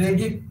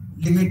credit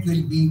limit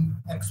will be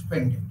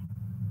expanded.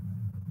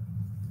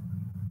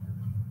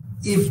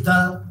 If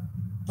the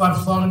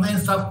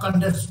performance of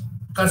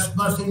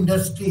customer's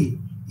industry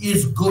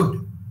is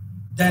good,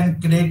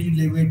 then credit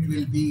limit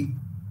will be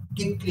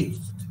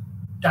decreased.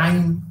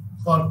 Time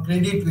for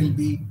credit will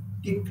be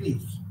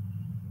decreased.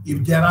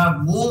 If there are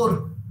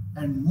more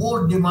and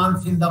more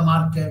demands in the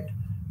market,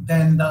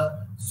 then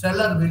the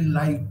seller will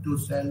like to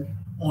sell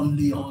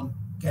only on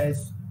cash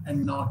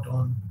and not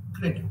on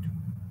credit.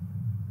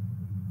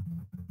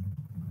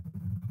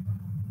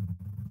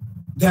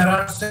 There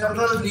are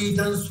several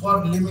reasons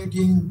for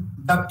limiting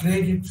the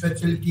credit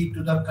facility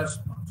to the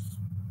customers.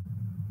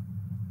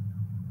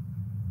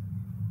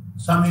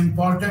 Some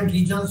important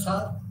reasons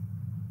are: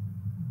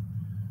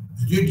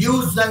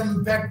 reduce the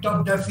impact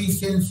of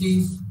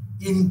deficiencies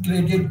in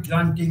credit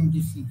granting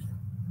decision.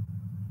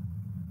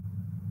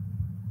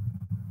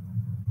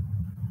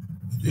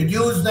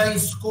 Reduce the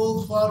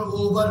scope for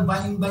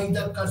overbuying by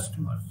the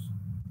customers.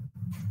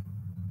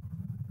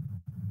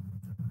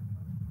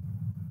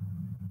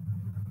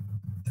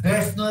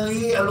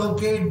 Rationally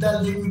allocate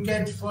the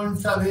limited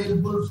funds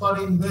available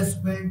for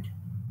investment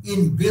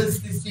in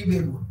bills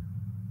receivable.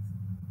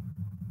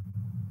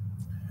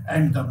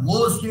 And the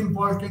most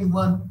important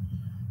one,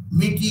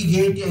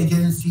 mitigate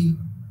agency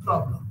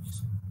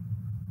problems.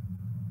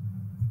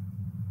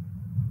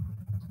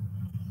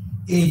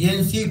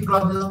 Agency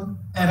problem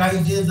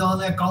arises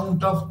on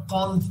account of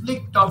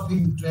conflict of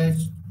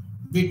interest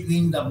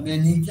between the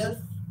managers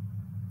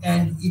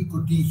and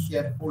equity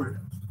shareholders.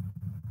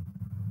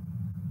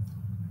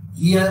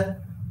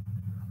 Here,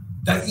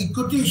 the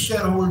equity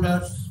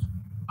shareholders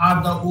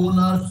are the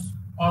owners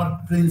or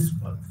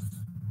principals,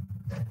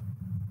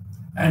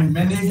 and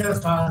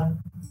managers are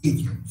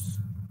agents.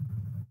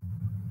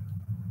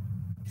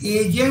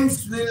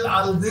 agents will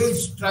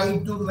always try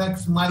to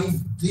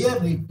maximize their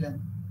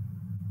return,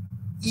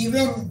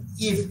 even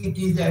if it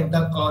is at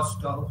the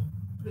cost of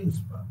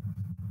principal.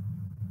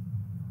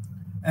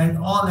 And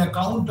on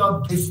account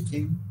of this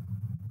thing,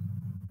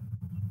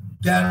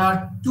 there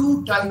are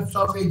two types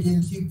of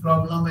agency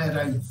problem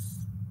arise.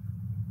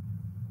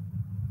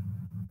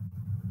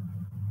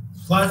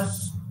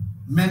 First,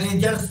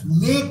 managers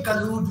may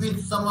collude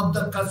with some of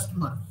the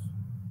customers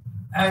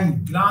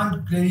and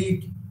grant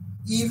credit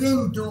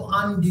even to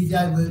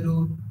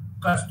undesirable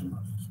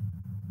customers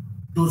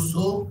to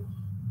show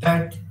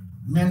that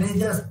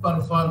managers'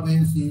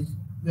 performance is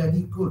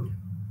very good.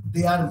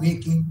 They are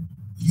making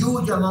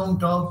huge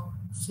amount of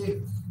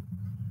sales.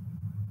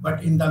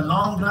 But in the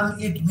long run,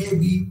 it may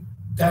be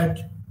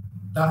that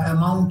the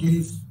amount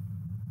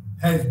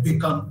has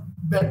become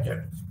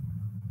better.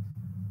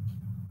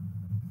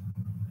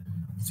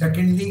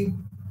 Secondly,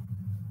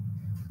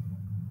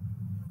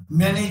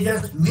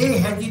 managers may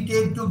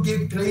hesitate to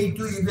give credit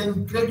to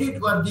even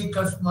credit-worthy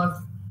customers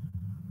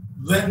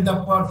when the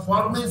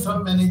performance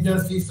of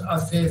managers is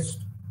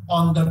assessed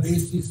on the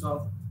basis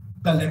of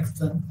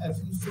collection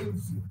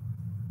efficiency.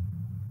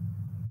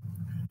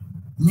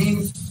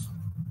 Means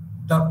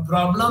the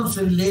problems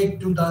relate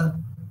to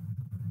the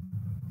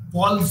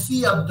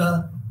policy of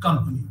the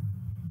company.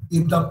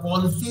 If the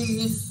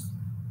policy is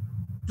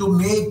to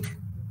make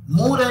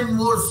more and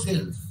more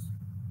sales,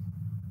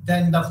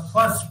 then the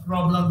first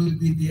problem will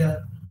be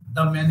there.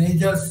 The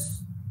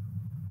managers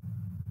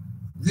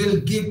will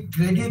give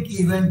credit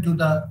even to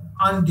the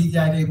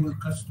undesirable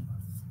customers.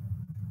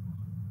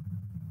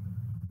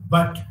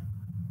 But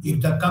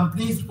if the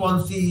company's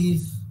policy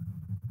is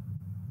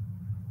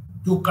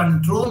to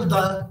control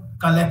the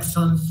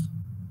collections,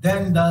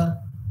 then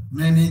the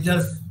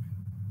managers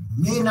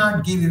may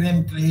not give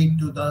even credit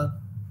to the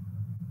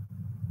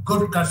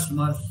good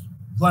customers,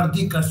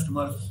 worthy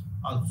customers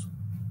also.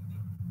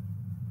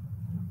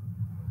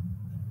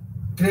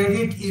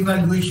 Credit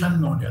evaluation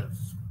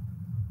models.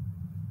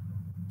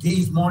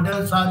 These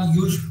models are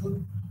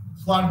useful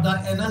for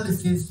the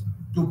analysis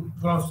to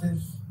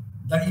process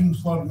the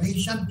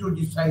information to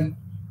decide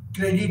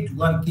credit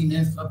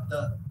worthiness of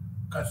the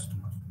customer.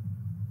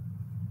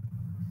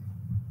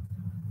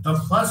 The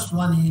first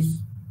one is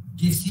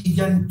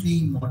decision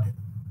tree model.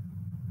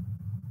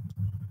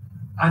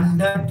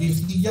 Under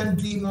decision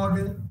tree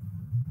model,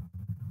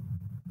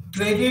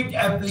 credit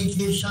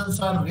applications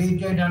are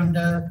rated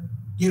under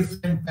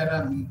different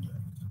parameters.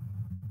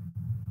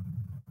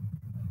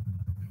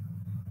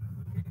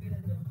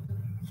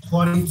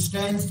 For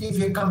instance,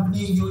 if a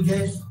company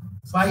uses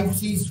 5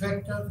 C's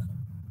factors,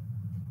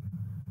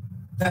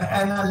 the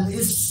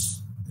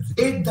analysts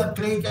rate the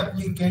credit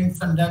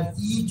applicants under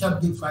each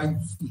of the 5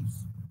 C's.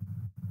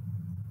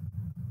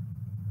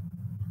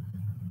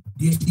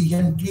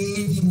 Decision tree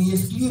is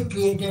initially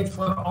created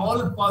for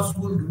all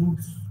possible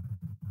routes,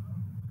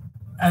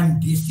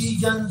 and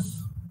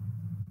decisions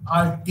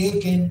are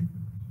taken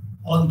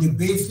on the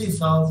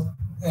basis of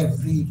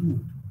every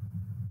route.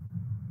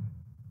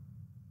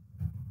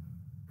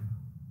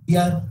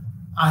 Here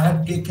I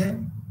have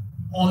taken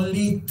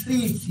only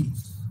 3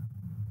 C's.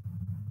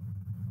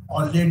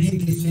 Already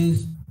this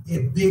is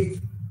a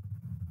big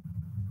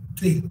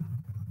tree.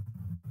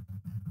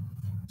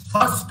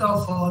 First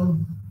of all,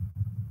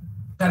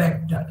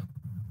 character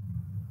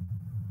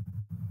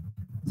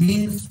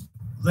means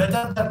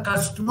whether the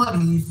customer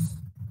is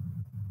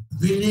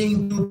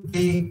willing to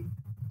pay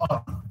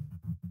or not.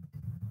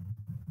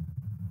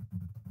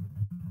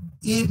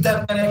 If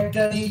the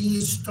character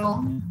is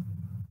strong,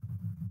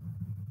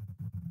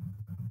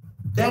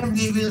 then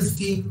we will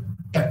see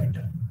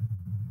capital,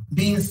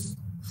 means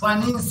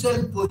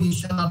financial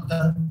position of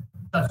the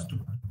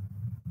customer.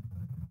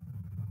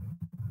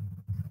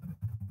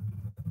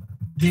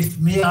 This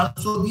may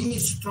also be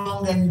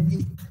strong and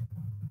weak.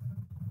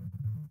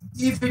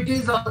 If it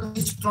is only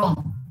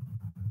strong,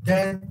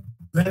 then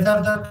whether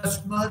the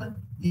customer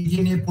is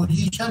in a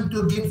position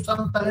to give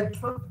some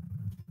collateral,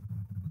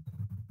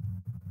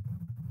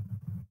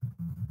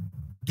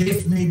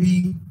 this may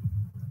be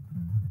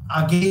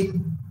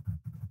again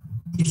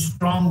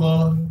strong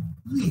or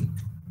weak.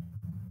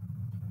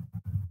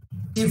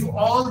 If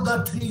all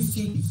the 3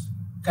 C's,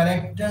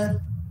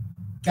 character,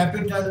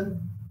 capital,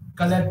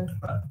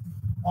 collateral,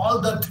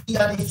 all the 3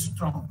 are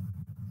strong,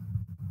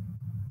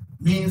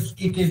 means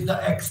it is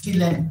the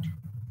excellent,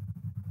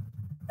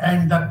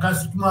 and the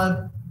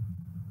customer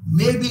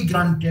may be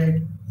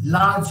granted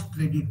large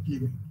credit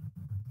limit.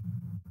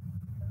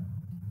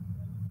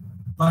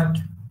 But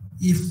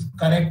if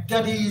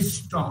character is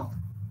strong,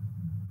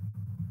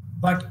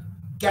 but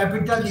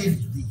capital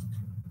is weak,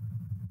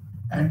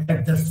 and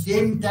at the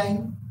same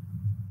time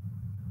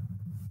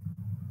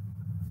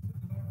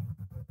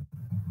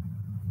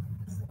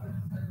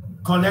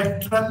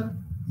collateral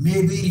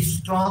may be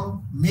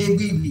strong, may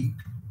be weak,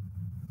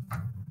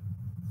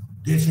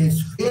 this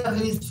is fair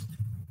risk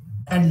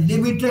and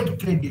limited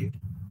credit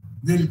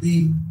will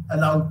be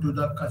allowed to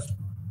the customer.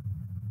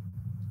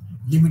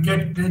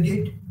 Limited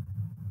credit,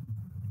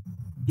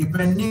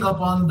 depending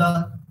upon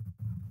the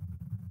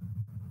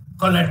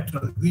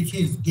collateral which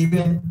is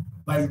given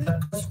by the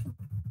customer.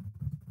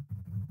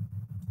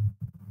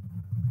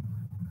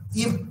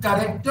 If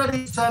character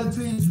itself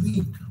is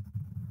weak,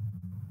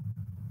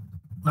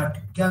 but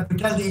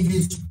capital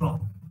is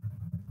strong,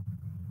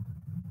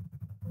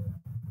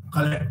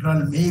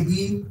 collateral may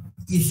be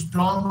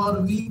strong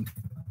or weak.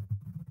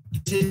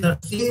 This is the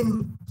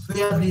same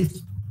fair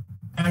risk,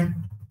 and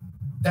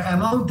the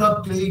amount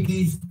of credit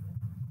is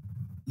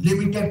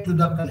limited to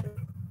the collateral.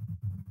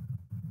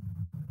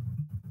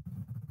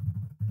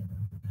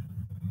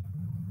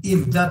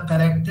 If the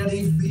character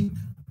is weak,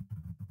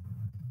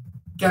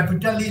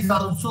 capital is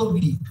also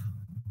weak.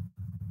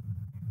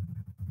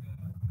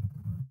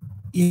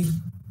 If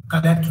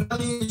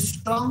collateral is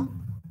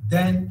strong,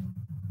 then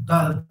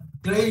the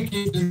credit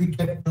is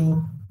limited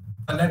to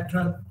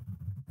collateral,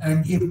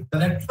 and if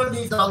collateral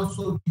is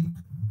also weak,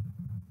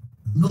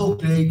 no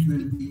credit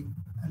will be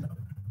allowed.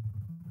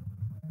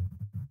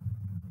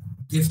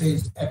 This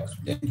is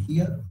explained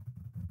here.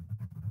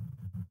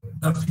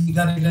 The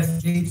figure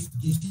illustrates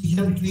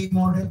decision tree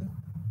model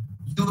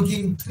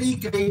using three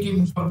credit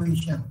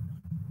information: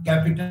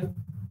 capital,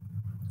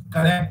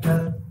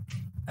 character,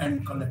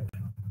 and collateral.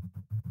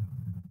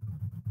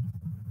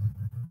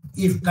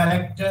 If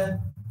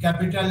character,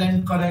 capital,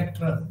 and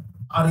collateral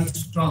are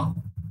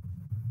strong,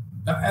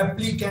 the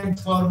applicant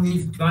firm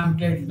is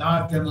granted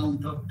large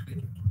amount of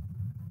credit.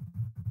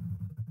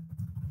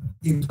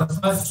 If the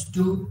first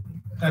two,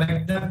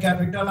 character,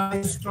 capital,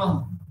 are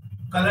strong,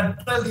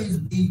 collateral is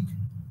weak,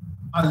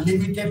 a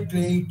limited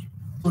credit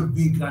could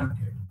be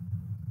granted.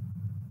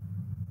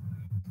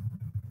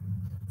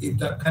 If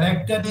the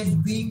character is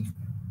weak,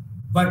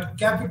 but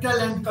capital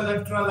and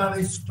collateral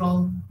are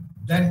strong,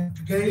 then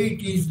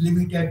credit is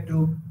limited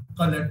to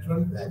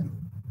collateral value.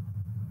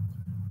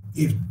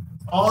 If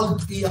all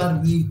three are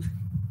weak,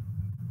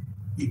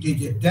 it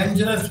is a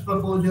dangerous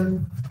proposal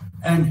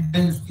and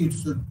hence it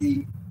should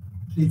be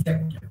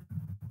rejected.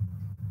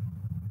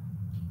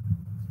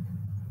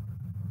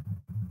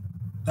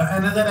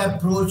 Another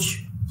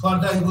approach for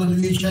the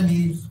evaluation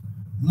is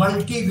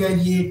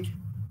multivariate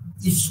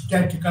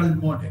statistical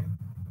model.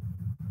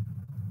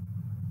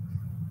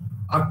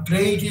 A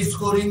credit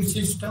scoring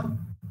system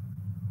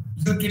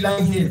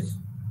utilizes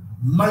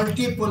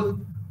multiple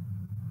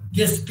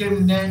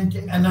discriminant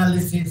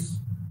analysis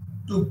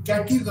to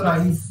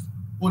categorize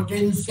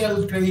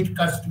potential credit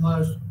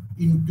customers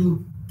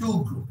into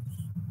two groups: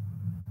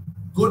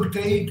 good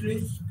credit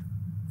risk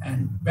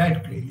and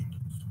bad credit risk.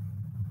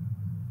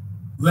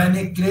 When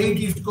a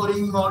credit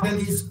scoring model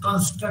is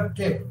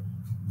constructed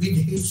with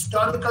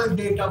historical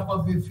data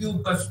of a few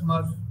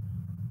customers,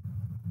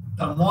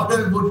 the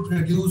model would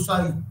produce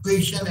an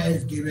equation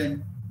as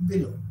given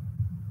below.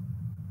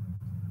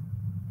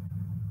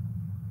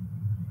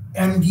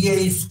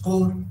 MDA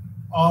score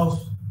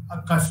of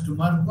a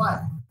customer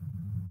Y: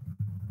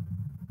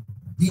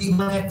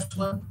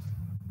 B1X1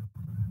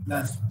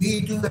 plus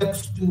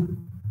B2X2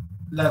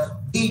 plus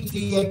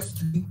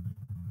B3X3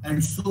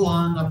 and so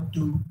on up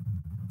to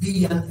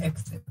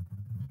B1Xn.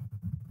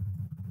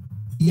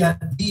 Here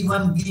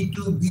B1, B2,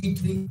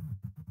 B3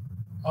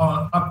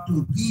 or up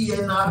to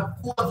Bn are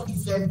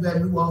coefficient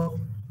value of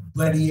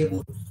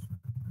variables.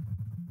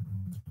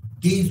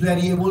 These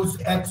variables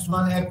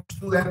X1,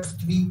 X2,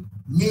 X3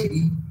 may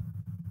be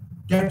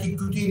debt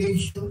equity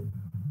ratio,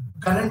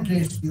 current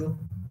ratio,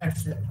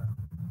 etc.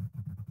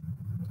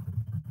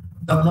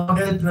 The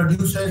model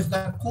produces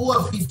the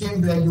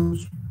coefficient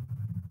values,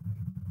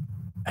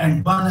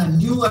 and when a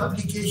new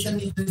application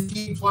is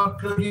received for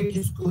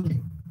credit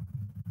scoring,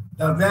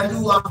 the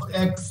value of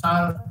X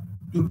are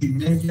to be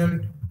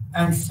measured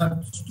and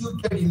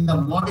substituted in the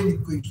model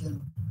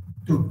equation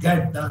to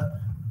get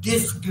the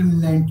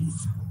discriminant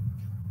score.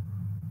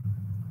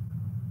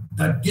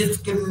 The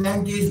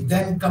discriminant is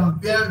then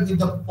compared with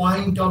the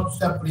point of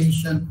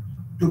separation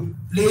to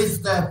place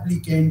the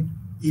applicant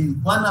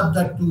in one of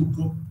the two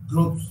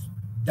groups,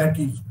 that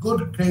is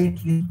good credit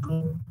risk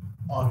group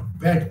or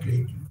bad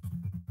credit risk.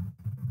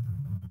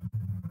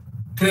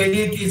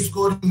 Credit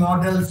scoring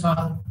models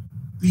are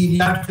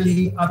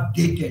periodically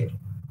updated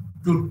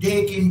to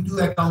take into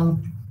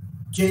account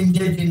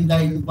changes in the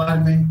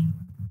environment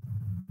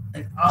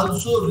and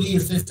also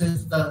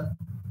reassesses the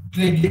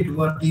credit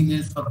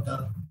worthiness of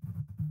the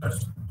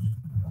customers.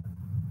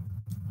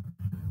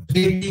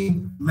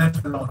 Rating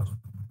methodology.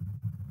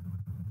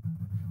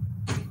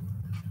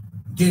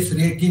 This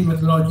rating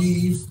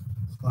methodology is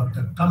for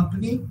the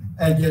company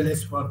as well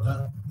as for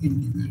the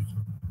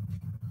individual.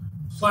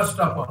 First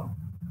of all,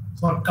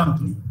 for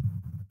company,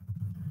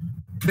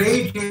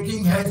 credit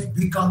rating has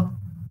become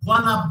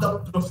one of the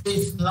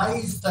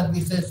professionalized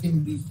services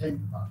in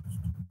recent past.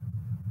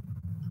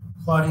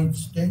 For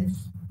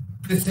instance,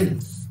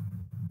 CRISIL's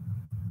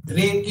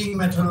rating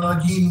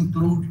methodology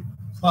include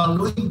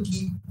following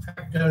key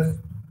factors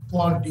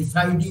for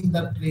deciding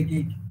the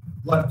credit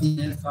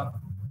worthiness of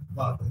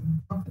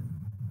borrowing company.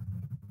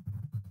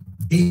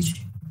 These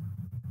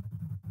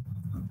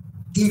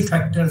key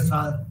factors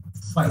are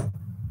 5.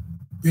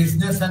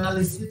 Business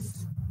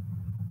analysis,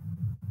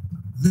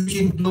 which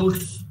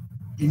includes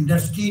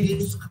industry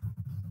risk, market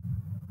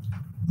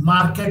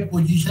market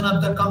position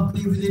of the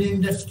company within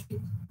industry,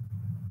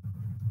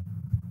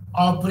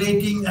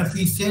 operating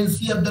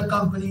efficiency of the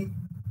company,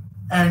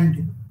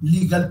 and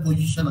legal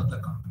position of the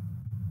company.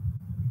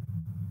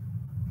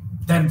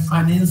 Then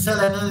financial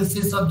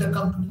analysis of the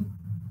company,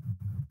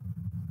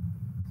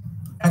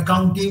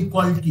 accounting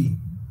quality,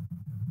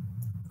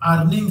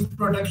 earnings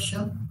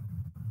protection,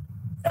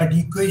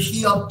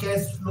 adequacy of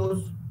cash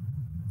flows,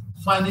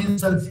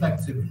 financial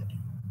flexibility.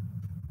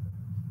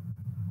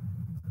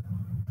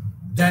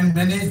 Then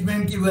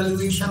management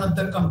evaluation of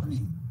the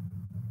company,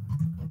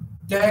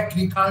 track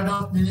record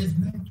of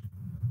management,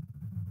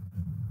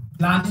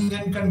 planning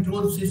and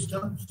control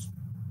systems,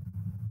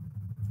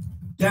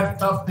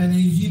 depth of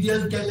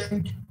managerial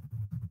talent,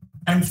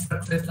 and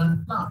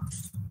succession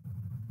plans.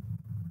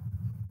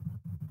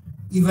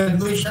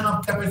 Evaluation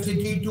of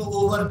capacity to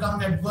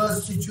overcome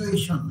adverse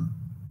situations,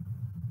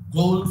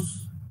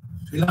 goals,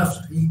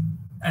 philosophy,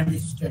 and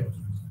strategies.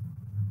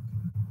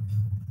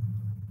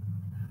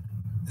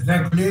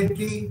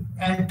 Regulatory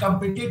and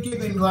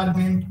competitive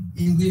environment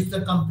in which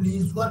the company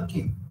is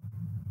working.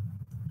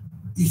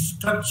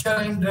 Structure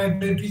and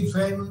regulatory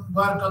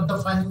framework of the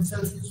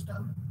financial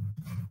system.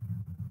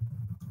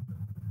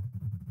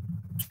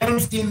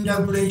 Trends in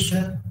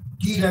regulation,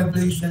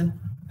 deregulation,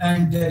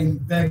 and their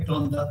impact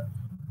on the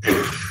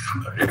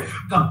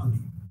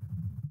company.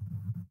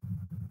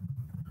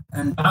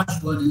 And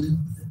last one is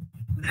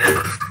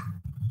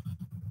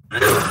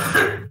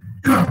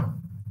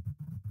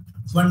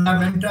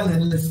fundamental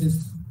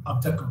analysis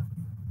of the company.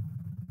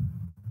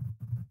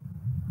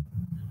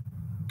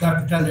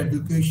 Capital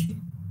adequacy,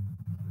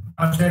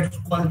 asset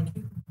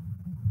quality,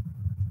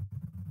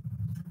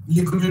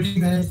 liquidity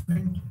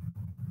management,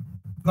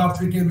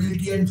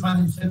 profitability and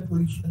financial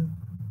position,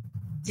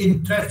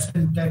 interest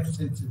and tax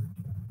sensitivity.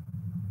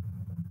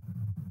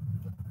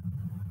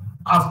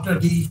 After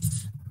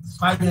these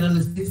 5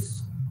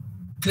 analyses,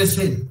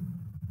 CRISIL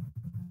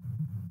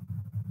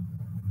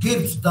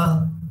gives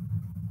the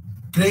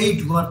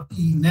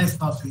creditworthiness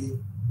of a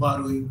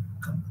borrowing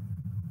company.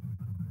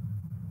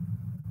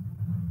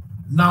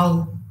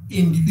 Now,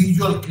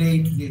 individual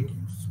credit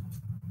ratings.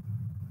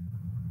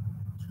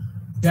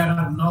 There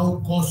are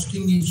now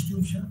costing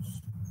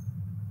institutions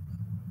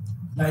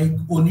like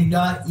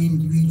ONIDA,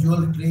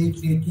 Individual Credit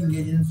Rating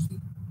Agency,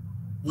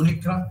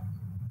 UNICRA,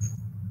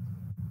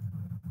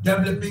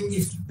 developing a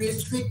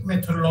specific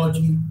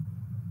methodology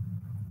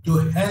to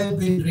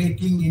help in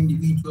rating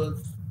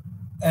individuals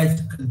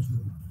as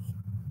consumers.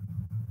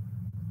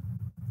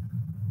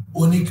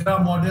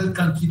 UNICRA model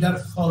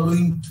considers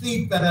following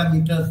 3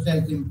 parameters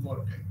as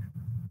important.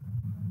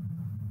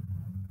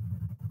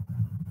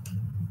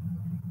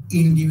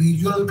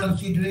 Individual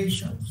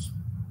considerations,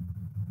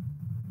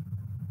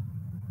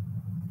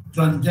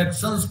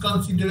 transactions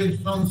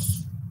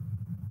considerations,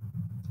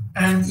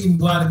 and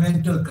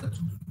environmental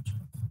considerations.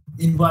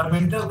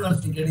 Environmental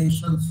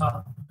considerations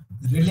are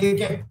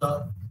related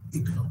to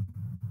IGNOU.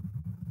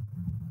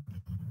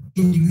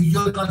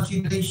 Individual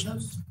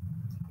considerations,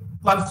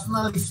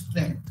 personal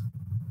strength,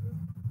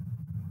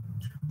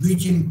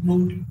 which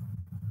include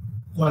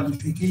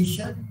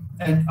qualification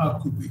and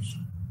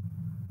occupation.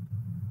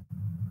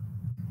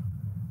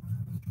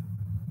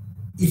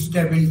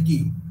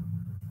 Stability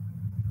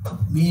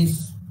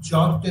means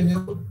job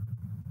tenure,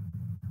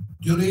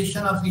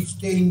 duration of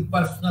stay in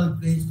personal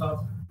place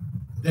of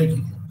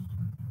residence.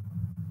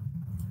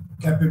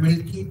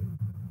 Capability,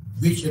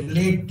 which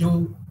relate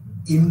to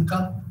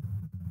income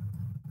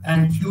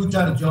and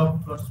future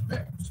job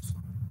prospects.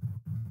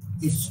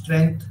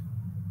 Strength,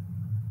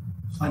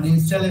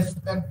 financial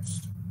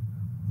aspects,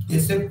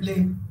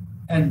 discipline,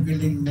 and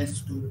willingness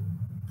to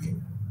pay.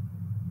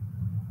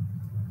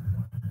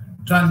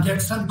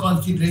 Transaction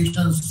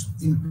considerations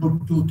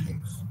include 2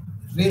 things: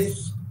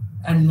 risk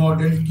and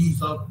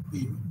modalities of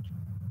payment.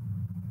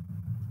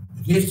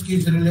 Risk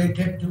is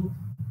related to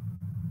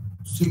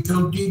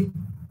security,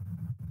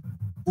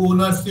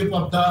 ownership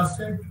of the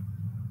asset,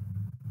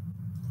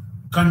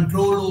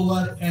 control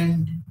over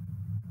and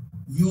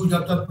use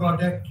of the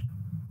product,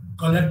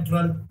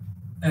 collateral,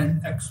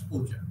 and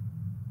exposure.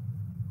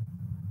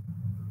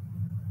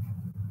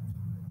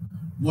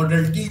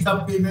 Modalities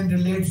of payment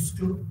relates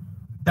to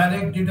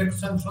direct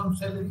deduction from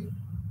salary,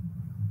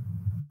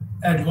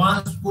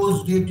 advance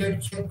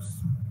post-dated checks,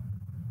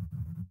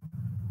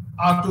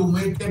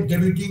 automated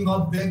debiting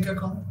of bank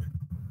account,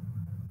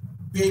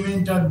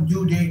 payment on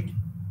due date,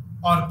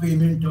 or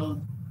payment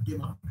on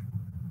demand.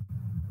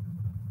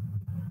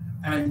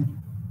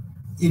 And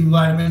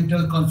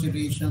environmental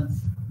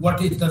considerations,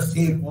 what is the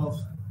shape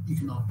of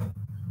economy?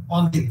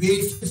 On the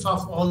basis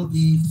of all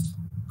these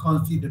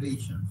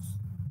considerations,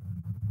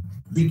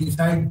 we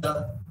decide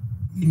the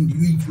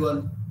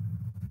individual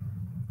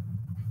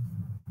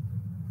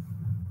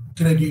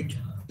credit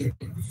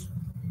ratings.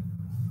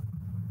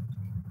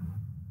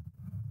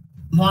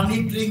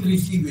 Monitoring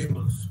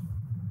receivables.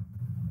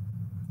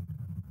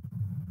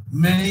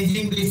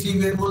 Managing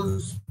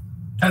receivables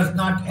does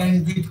not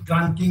end with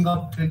granting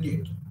of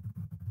credit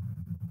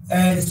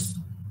as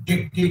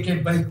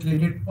dictated by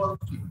credit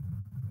policy.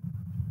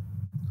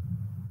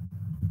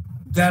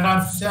 There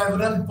are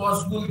several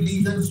possible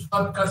reasons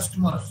for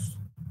customers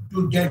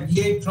to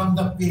deviate from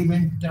the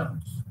payment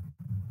terms.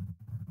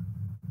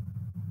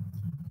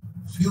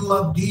 Few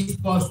of these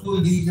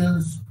possible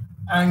reasons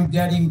and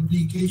their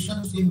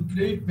implications in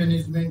credit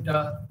management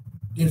are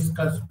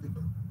discussed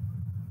below.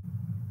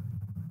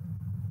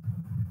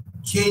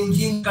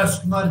 Changing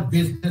customer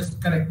business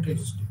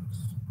characteristics.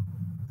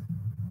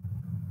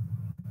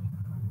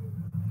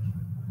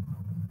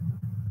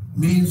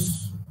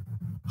 Means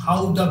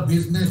how the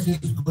business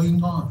is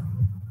going on.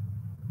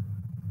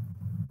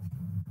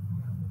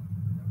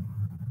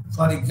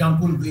 For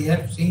example, we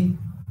have seen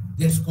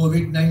this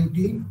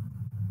COVID-19.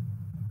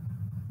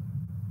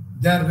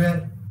 There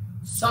were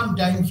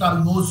sometimes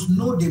almost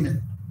no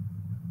demand,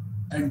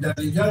 and the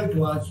result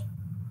was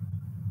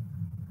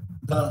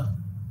the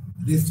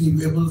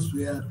receivables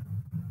were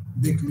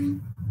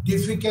becoming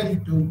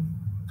difficult to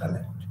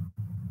collect.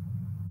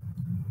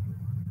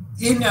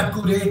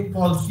 Inaccurate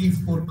policy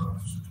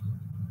forecast,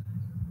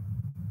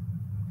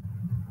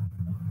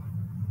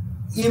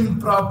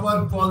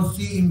 improper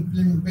policy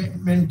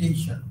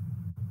implementation,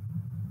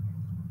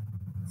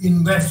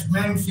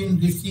 investments in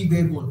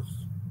receivables,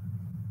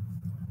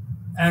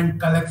 and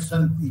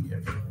collection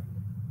period.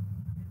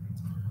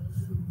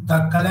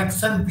 The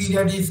collection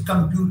period is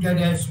computed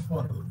as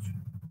follows.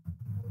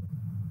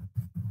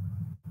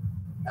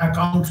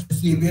 Accounts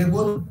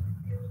receivable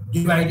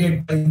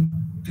divided by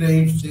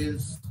credit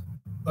sales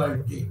per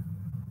day.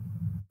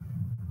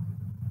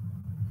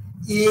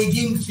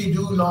 Aging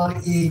schedule or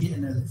age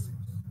analysis.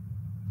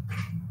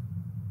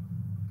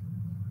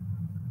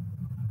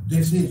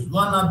 This is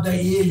one of the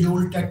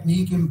age-old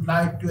technique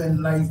employed to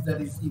analyze the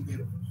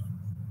receivables.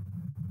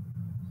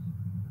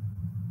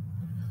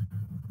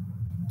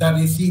 The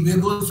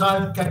receivables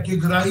are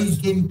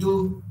categorized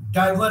into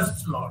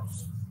diverse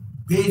slots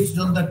based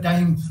on the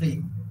time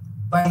frame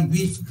by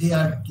which they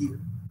are due.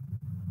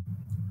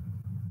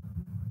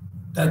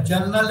 The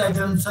general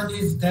assumption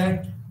is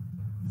that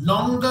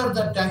longer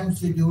the time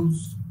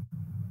schedules,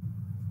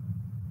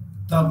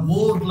 the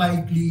more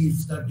likely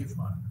is the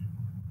default.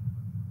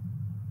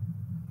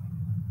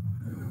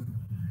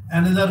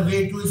 Another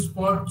way to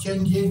spot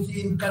changes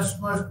in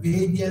customers'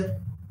 behavior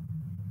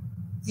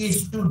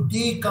is to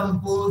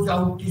decompose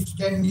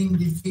outstanding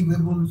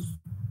receivables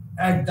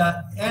at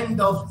the end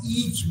of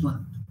each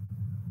month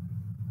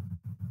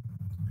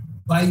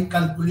by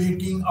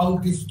calculating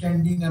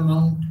outstanding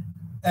amount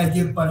as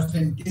a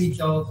percentage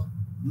of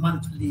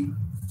monthly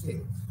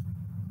sales.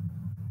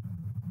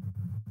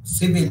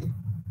 CIBIL,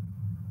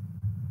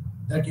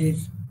 that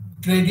is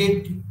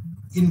Credit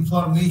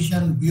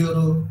Information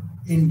Bureau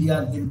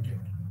India Limited.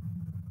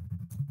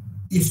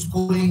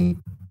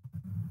 Scoring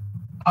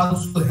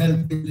also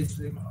help in this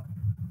regard.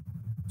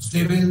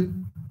 CIBIL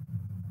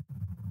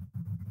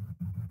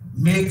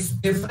makes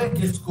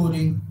different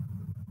scoring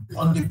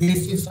on the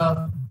basis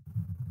of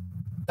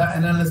the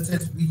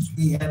analysis which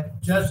we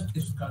have just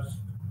discussed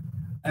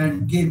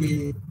and give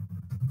a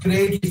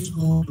credit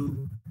score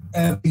to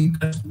every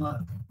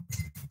customer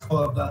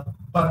for the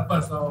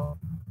purpose of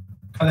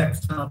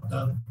collection of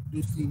the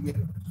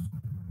receivables.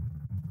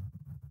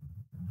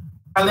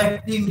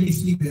 Collecting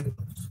receivables.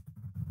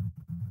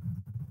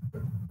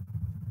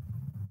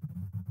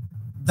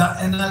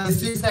 The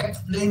analysis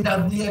explained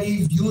earlier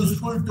is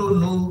useful to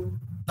know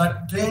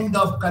the trend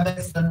of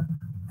collection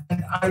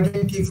and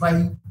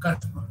identify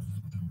customers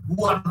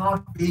who are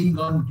not paying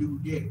on due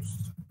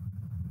dates.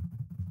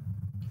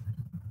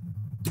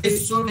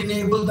 This should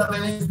enable the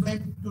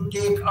management to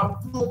take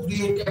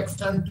appropriate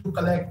action to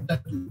collect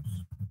the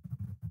dues.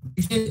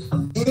 This is the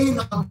main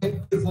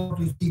objective of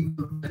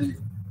receivable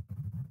management.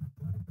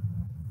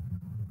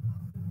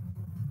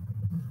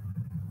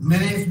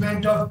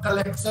 Management of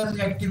collection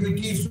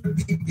activities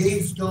should be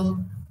based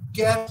on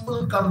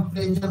careful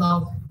comparison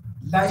of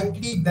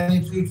likely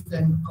benefits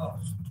and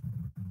costs.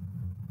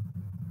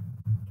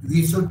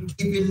 We should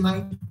keep in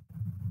mind,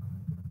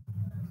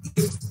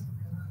 if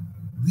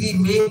we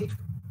make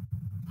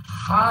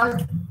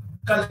hard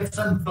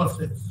collection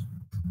process,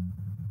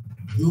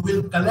 you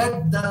will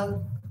collect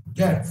the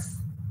debts.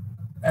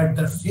 At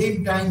the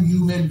same time,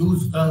 you may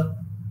lose the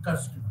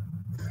customer.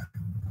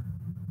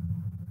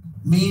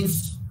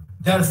 Means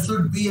there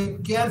should be a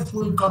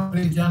careful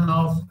comparison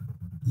of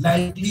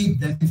likely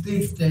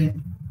benefits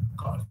and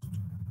cost.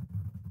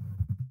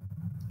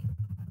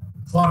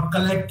 For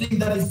collecting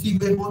the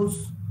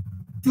receivables,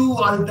 two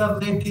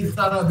alternatives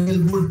are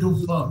available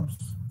to firms: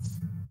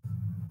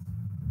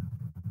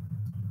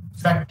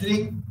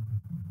 factoring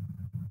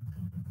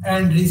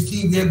and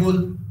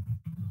receivable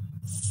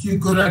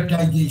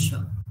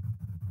securitization.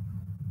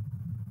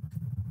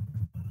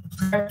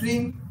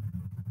 Factoring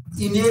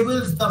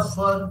enables the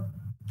firm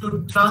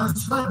to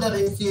transfer the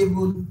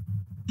receivable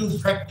to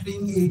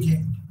factoring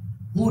agent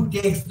who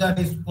takes the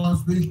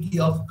responsibility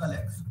of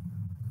collection.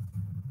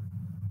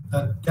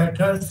 The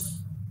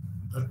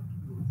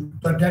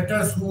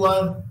debtors who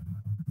are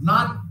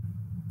not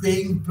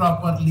paying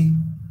properly,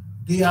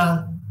 they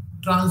are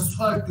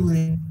transferred to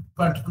a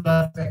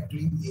particular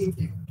factoring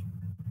agent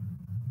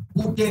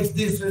who takes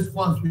this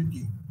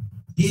responsibility.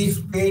 he is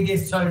paid a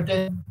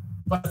certain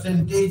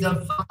percentage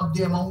of some of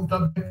the amount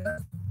of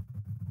debtors,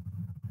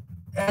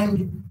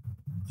 and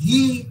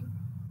he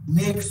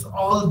makes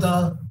all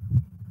the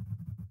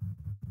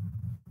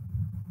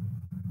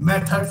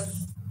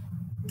methods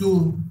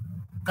to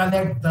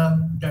collect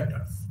the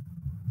debtors.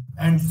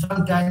 And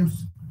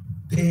sometimes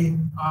they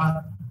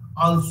are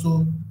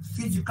also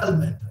physical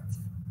methods.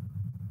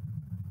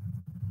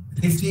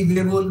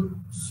 Receivable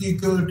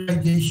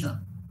securitization,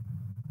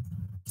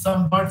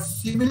 somewhat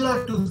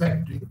similar to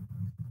factoring,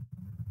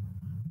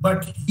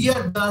 but here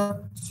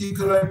the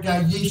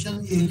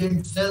securitization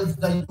agent sells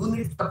the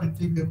units of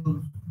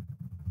receivables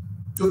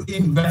to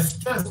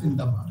investors in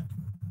the market.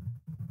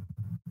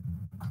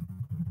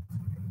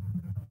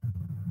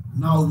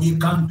 Now we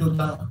come to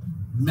the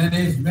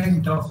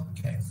management of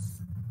cash.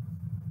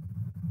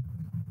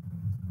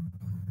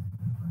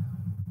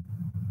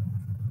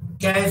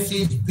 Cash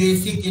is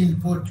basic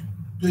input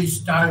to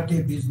start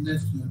a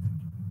business unit.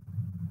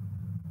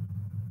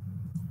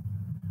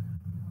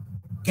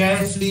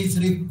 Cash is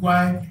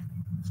required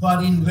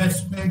for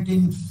investment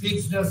in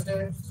fixed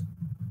assets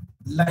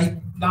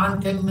like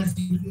plant and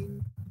machinery,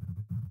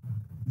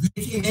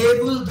 which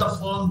enable the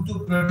firm to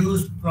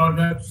produce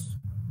products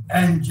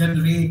and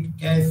generate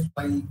cash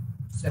by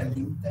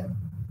selling them.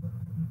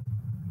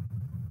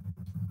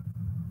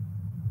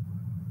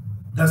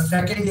 The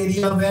second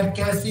area where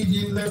cash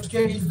is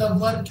invested is the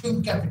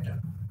working capital.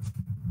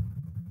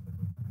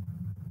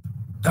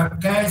 The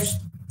cash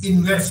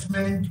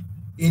investment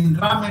in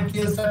raw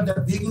materials at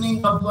the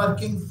beginning of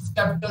working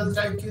capital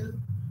cycle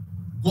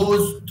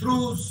goes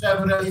through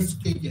several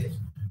stages,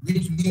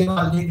 which we have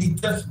already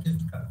just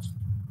discussed: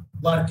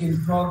 work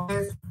in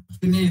progress,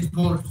 finished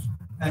goods,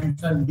 and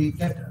sundry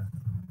debtors,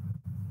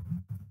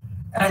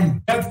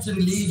 and gets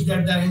released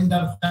at the end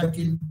of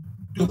cycle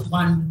to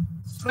fund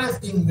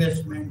fresh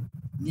investment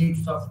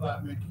needs of raw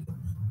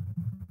materials.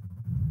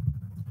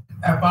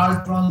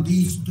 Apart from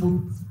these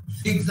two,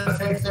 fixed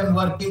assets and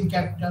working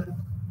capital,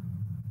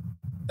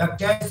 the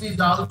cash is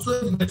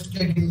also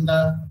invested in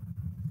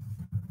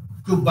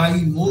to buy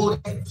more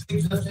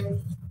fixed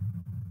assets.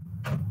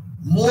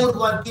 More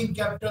working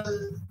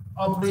capital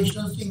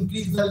operations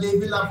increase the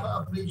level of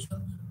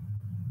operations,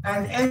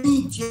 and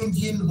any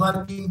change in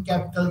working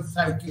capital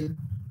cycle,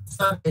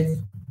 such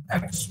as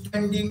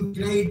extending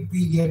trade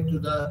period to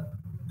the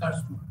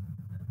customer.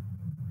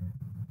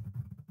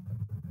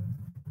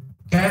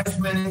 Cash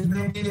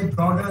management in a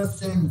broader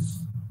sense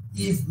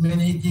is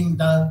managing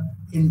the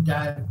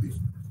entire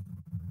business.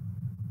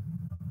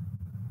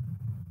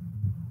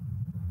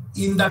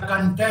 In the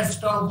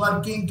context of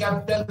working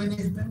capital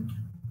management,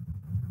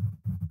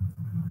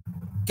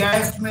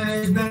 cash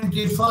management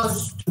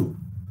refers to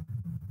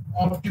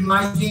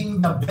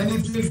optimizing the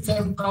benefits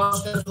and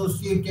costs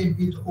associated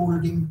with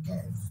holding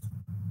cash.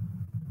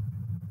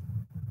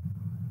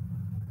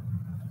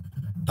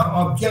 The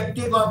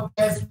objective of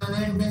cash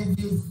management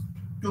is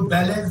to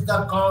balance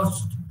the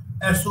cost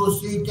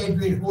associated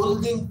with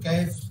holding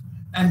cash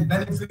and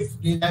benefits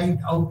derived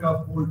out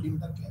of holding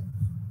the cash.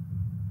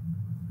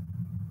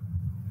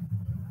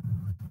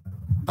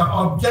 The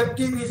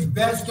objective is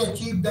best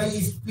achieved by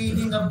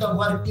speeding up the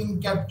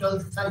working capital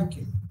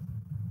cycle,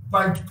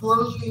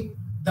 particularly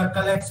the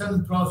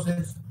collection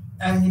process,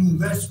 and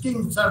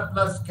investing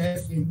surplus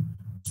cash in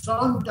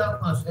short-term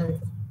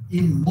assets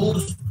in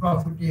most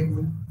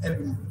profitable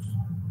avenues.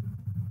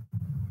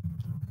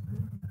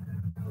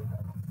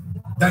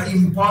 The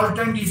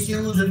important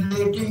issues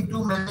relating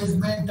to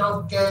management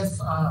of cash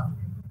are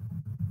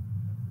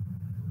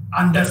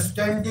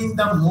understanding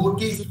the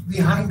motives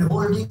behind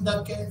holding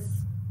the cash,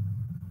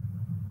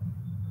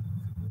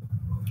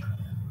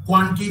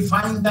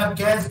 quantifying the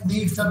cash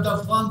needs of the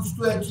firms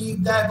to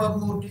achieve the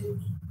above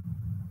motives,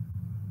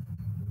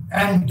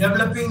 and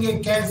developing a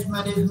cash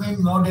management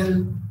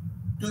model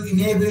to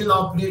enable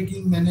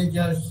operating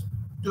managers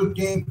to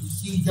take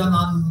decision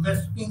on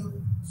investing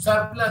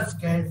surplus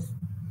cash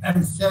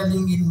and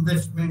selling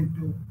investment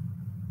to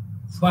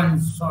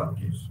fund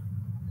shortage.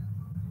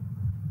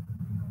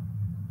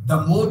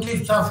 The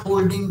motives of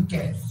holding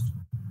cash: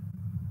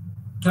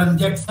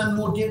 transaction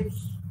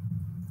motives,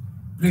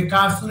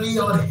 precautionary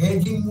or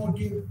hedging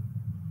motive,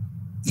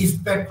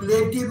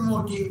 speculative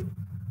motive,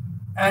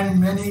 and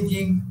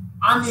managing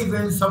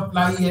uneven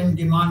supply and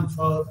demand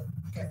for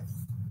cash.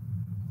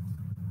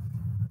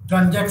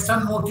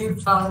 Transaction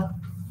motives are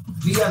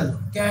real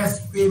cash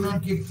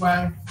payment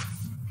required.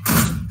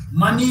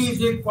 Money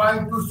is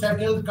required to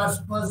settle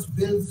customers'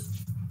 bills,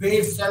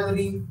 pay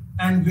salary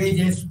and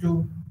wages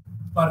to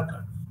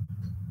workers,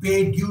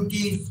 pay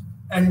duties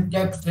and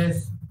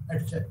taxes,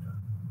 etc.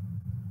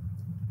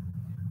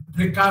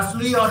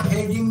 Precautionary or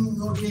hedging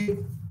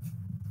motive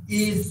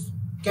is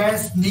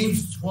cash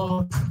needs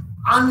for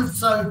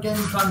uncertain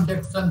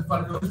transaction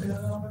purposes.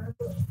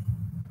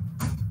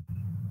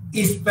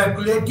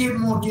 Speculative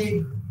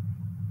motive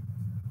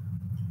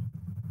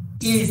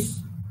is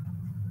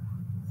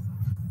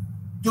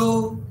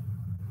to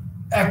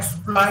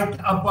exploit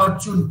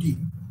opportunity,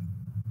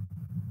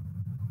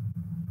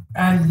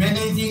 and and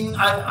managing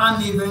an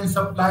uneven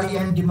supply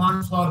and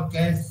demand for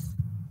cash.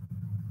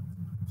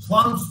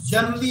 Firms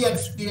generally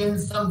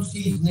experience some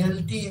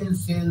seasonality in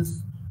sales,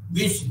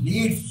 which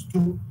leads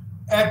to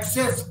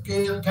excess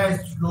cash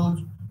flows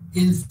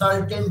in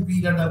certain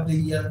period of the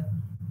year.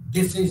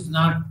 This is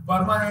not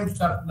permanent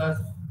surplus,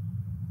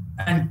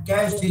 and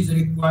cash is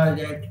required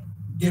at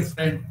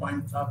different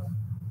points of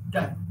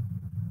time.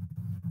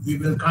 We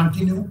will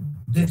continue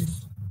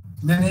this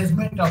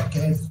management of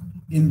cash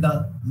in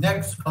the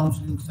next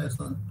counseling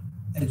session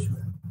as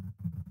well.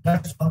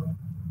 That's all.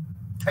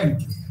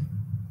 Thank you.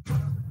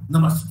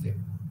 Namaste.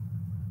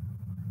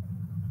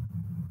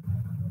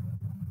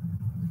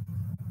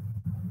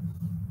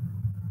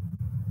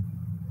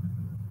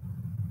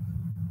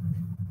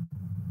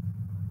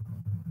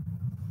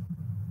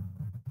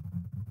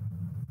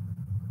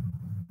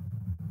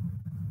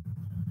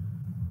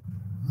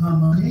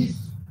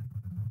 Manish.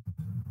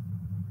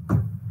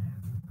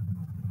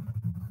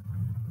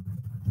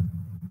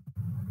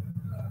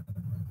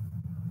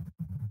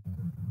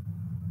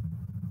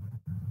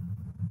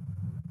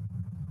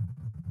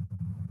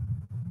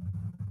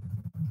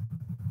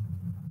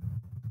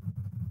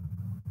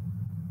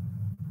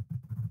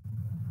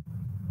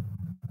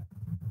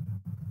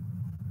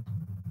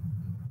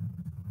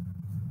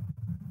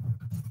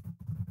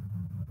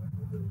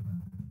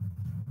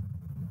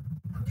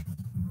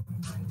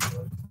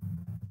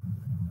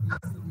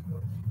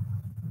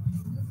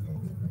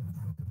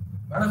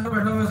 Madam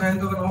बैठो मैं sign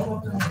तो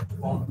करवाऊँ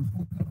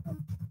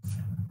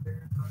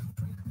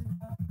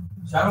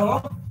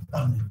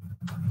शायद